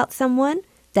gossip about someone,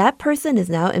 that person is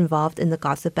now involved in the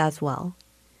gossip as well.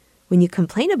 When you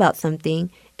complain about something,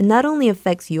 it not only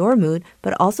affects your mood,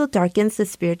 but also darkens the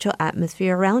spiritual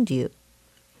atmosphere around you.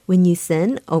 When you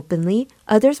sin openly,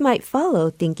 others might follow,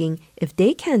 thinking, if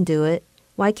they can do it,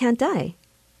 why can't I?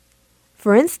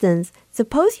 For instance,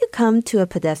 suppose you come to a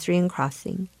pedestrian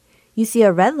crossing. You see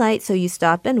a red light, so you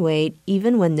stop and wait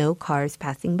even when no car is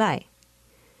passing by.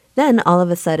 Then, all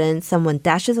of a sudden, someone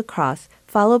dashes across,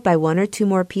 followed by one or two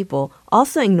more people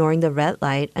also ignoring the red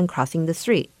light and crossing the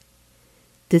street.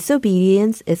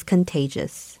 Disobedience is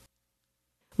contagious.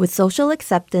 With social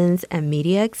acceptance and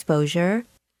media exposure,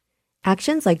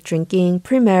 actions like drinking,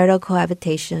 premarital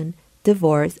cohabitation,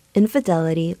 divorce,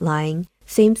 infidelity, lying,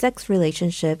 same-sex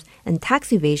relationships, and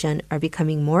tax evasion are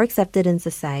becoming more accepted in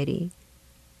society.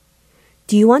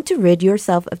 Do you want to rid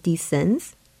yourself of these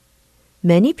sins?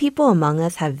 Many people among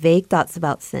us have vague thoughts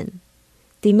about sin.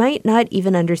 They might not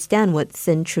even understand what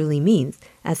sin truly means,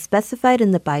 as specified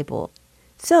in the Bible.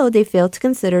 So they fail to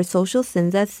consider social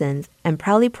sins as sins and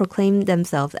proudly proclaim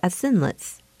themselves as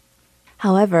sinless.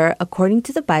 However, according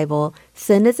to the Bible,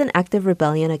 sin is an act of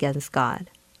rebellion against God.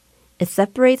 It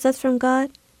separates us from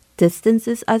God,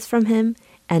 distances us from Him,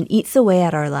 and eats away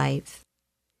at our lives.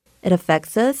 It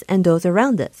affects us and those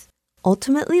around us,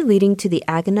 ultimately leading to the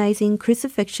agonizing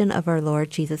crucifixion of our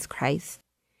Lord Jesus Christ.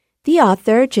 The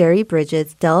author, Jerry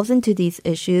Bridges, delves into these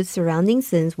issues surrounding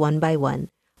sins one by one,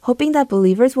 hoping that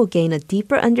believers will gain a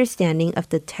deeper understanding of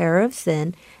the terror of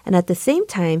sin and at the same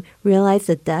time realize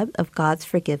the depth of God's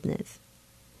forgiveness.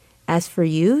 As for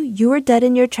you, you were dead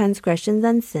in your transgressions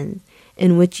and sins,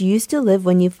 in which you used to live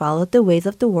when you followed the ways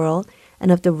of the world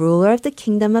and of the ruler of the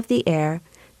kingdom of the air,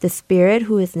 the spirit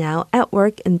who is now at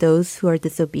work in those who are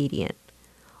disobedient.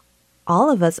 All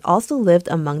of us also lived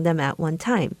among them at one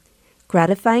time,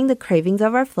 gratifying the cravings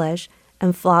of our flesh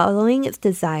and following its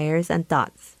desires and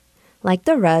thoughts. Like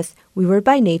the rest, we were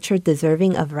by nature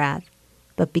deserving of wrath.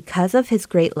 But because of His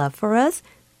great love for us,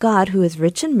 God, who is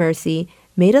rich in mercy,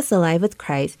 made us alive with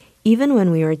Christ even when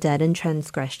we were dead in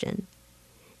transgression.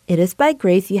 It is by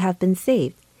grace you have been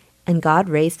saved, and God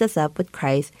raised us up with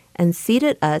Christ and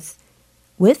seated us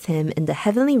with Him in the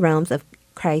heavenly realms of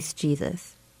Christ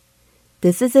Jesus.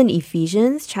 This is in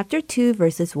Ephesians chapter 2,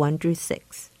 verses 1 through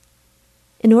 6.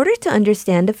 In order to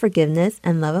understand the forgiveness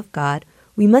and love of God,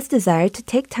 we must desire to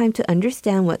take time to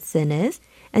understand what sin is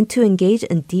and to engage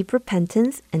in deep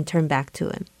repentance and turn back to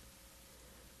Him.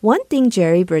 One thing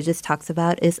Jerry Bridges talks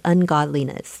about is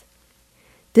ungodliness.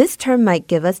 This term might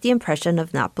give us the impression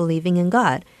of not believing in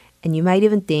God, and you might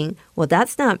even think, well,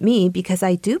 that's not me because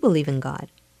I do believe in God.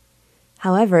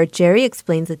 However, Jerry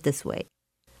explains it this way.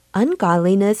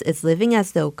 Ungodliness is living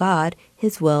as though God,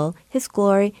 His will, His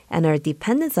glory, and our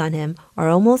dependence on Him are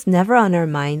almost never on our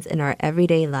minds in our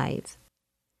everyday lives.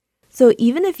 So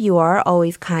even if you are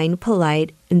always kind,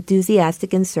 polite,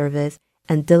 enthusiastic in service,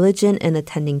 and diligent in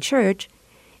attending church,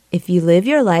 if you live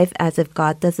your life as if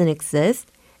God doesn't exist,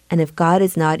 and if God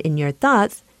is not in your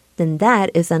thoughts, then that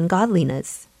is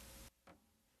ungodliness.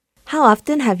 How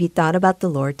often have you thought about the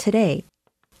Lord today?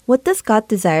 What does God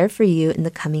desire for you in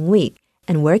the coming week,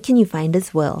 and where can you find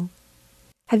His will?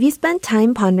 Have you spent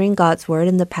time pondering God's Word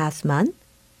in the past month?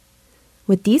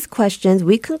 With these questions,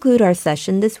 we conclude our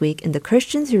session this week in the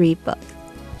Christians Who Read book.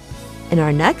 In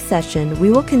our next session, we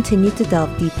will continue to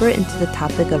delve deeper into the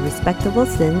topic of respectable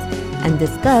sins and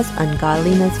discuss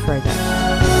ungodliness further.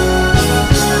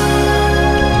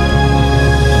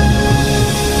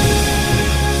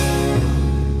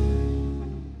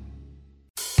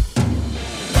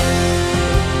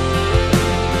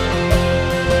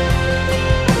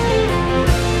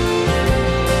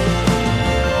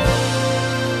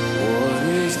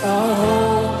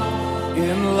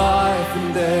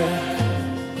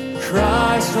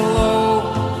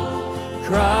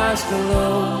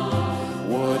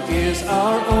 What is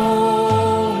our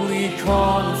only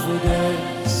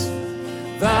confidence?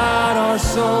 That our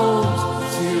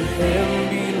souls to Him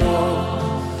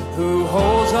belong, who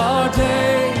holds our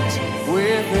days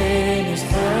within His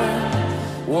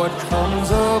hand. What comes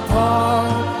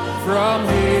apart from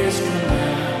His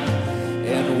command,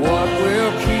 and what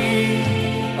will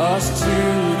keep us to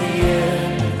the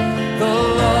end? The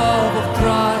love of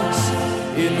Christ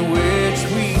in which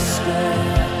we stand.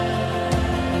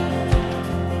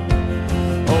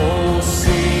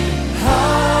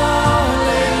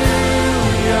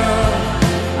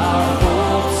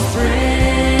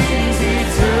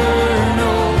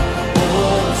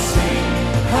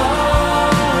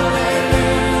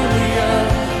 Hallelujah.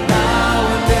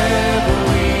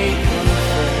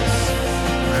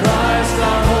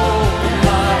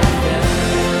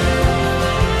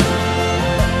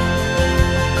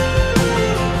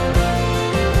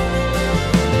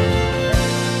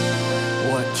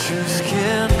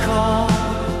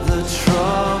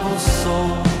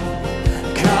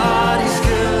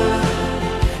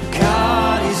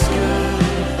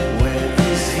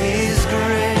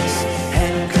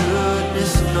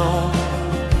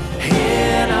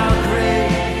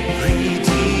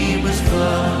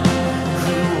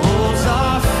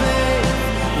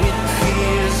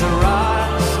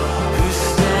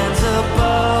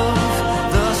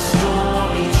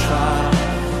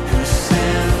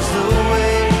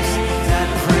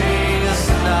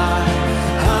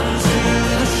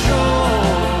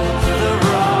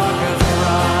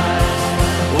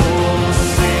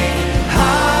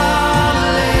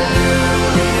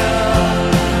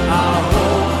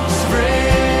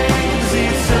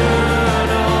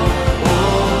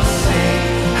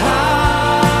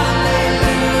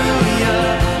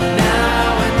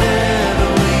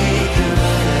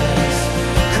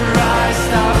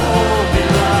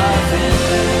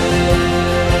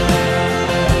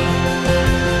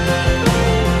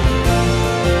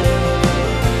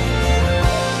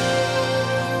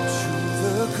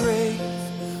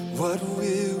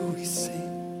 will we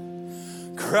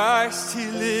sing. Christ He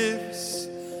lives,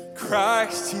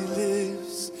 Christ He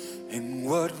lives, and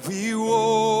what we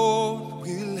want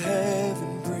will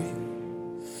heaven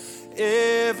bring.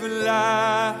 Everlasting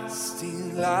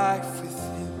life with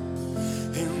Him,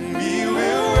 and we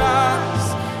will rise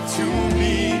to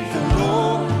meet the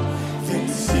Lord. Then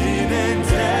sin and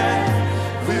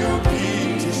death will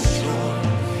be destroyed,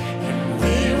 and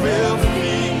we will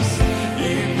feast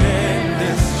in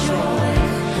endless joy.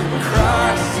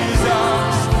 Christ is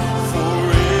ours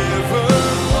forevermore.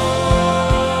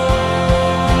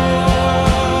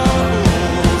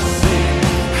 Sing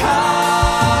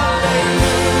hallelujah,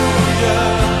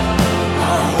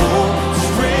 our hope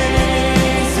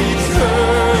springs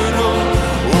eternal.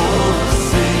 Oh,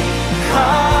 sing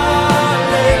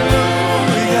hallelujah,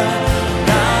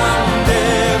 now and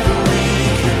ever we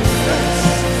confess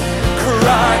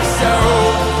Christ our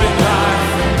open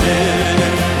life and dead.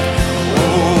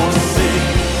 Oh, sing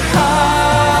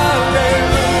hallelujah,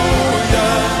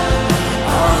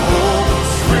 our hope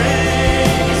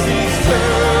springs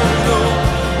eternal.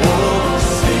 Oh,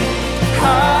 sing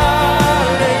hallelujah,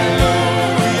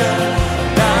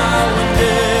 now and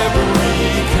ever we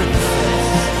confess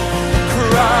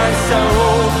Christ our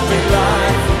open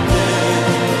life and dead.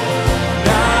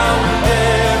 Now and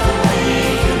ever we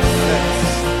confess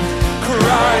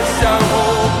Christ our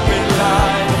open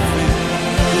life and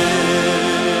dead.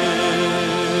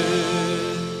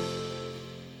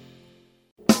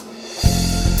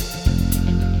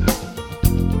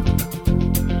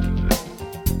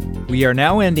 We are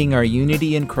now ending our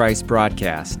Unity in Christ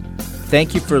broadcast.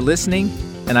 Thank you for listening,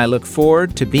 and I look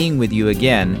forward to being with you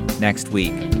again next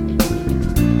week.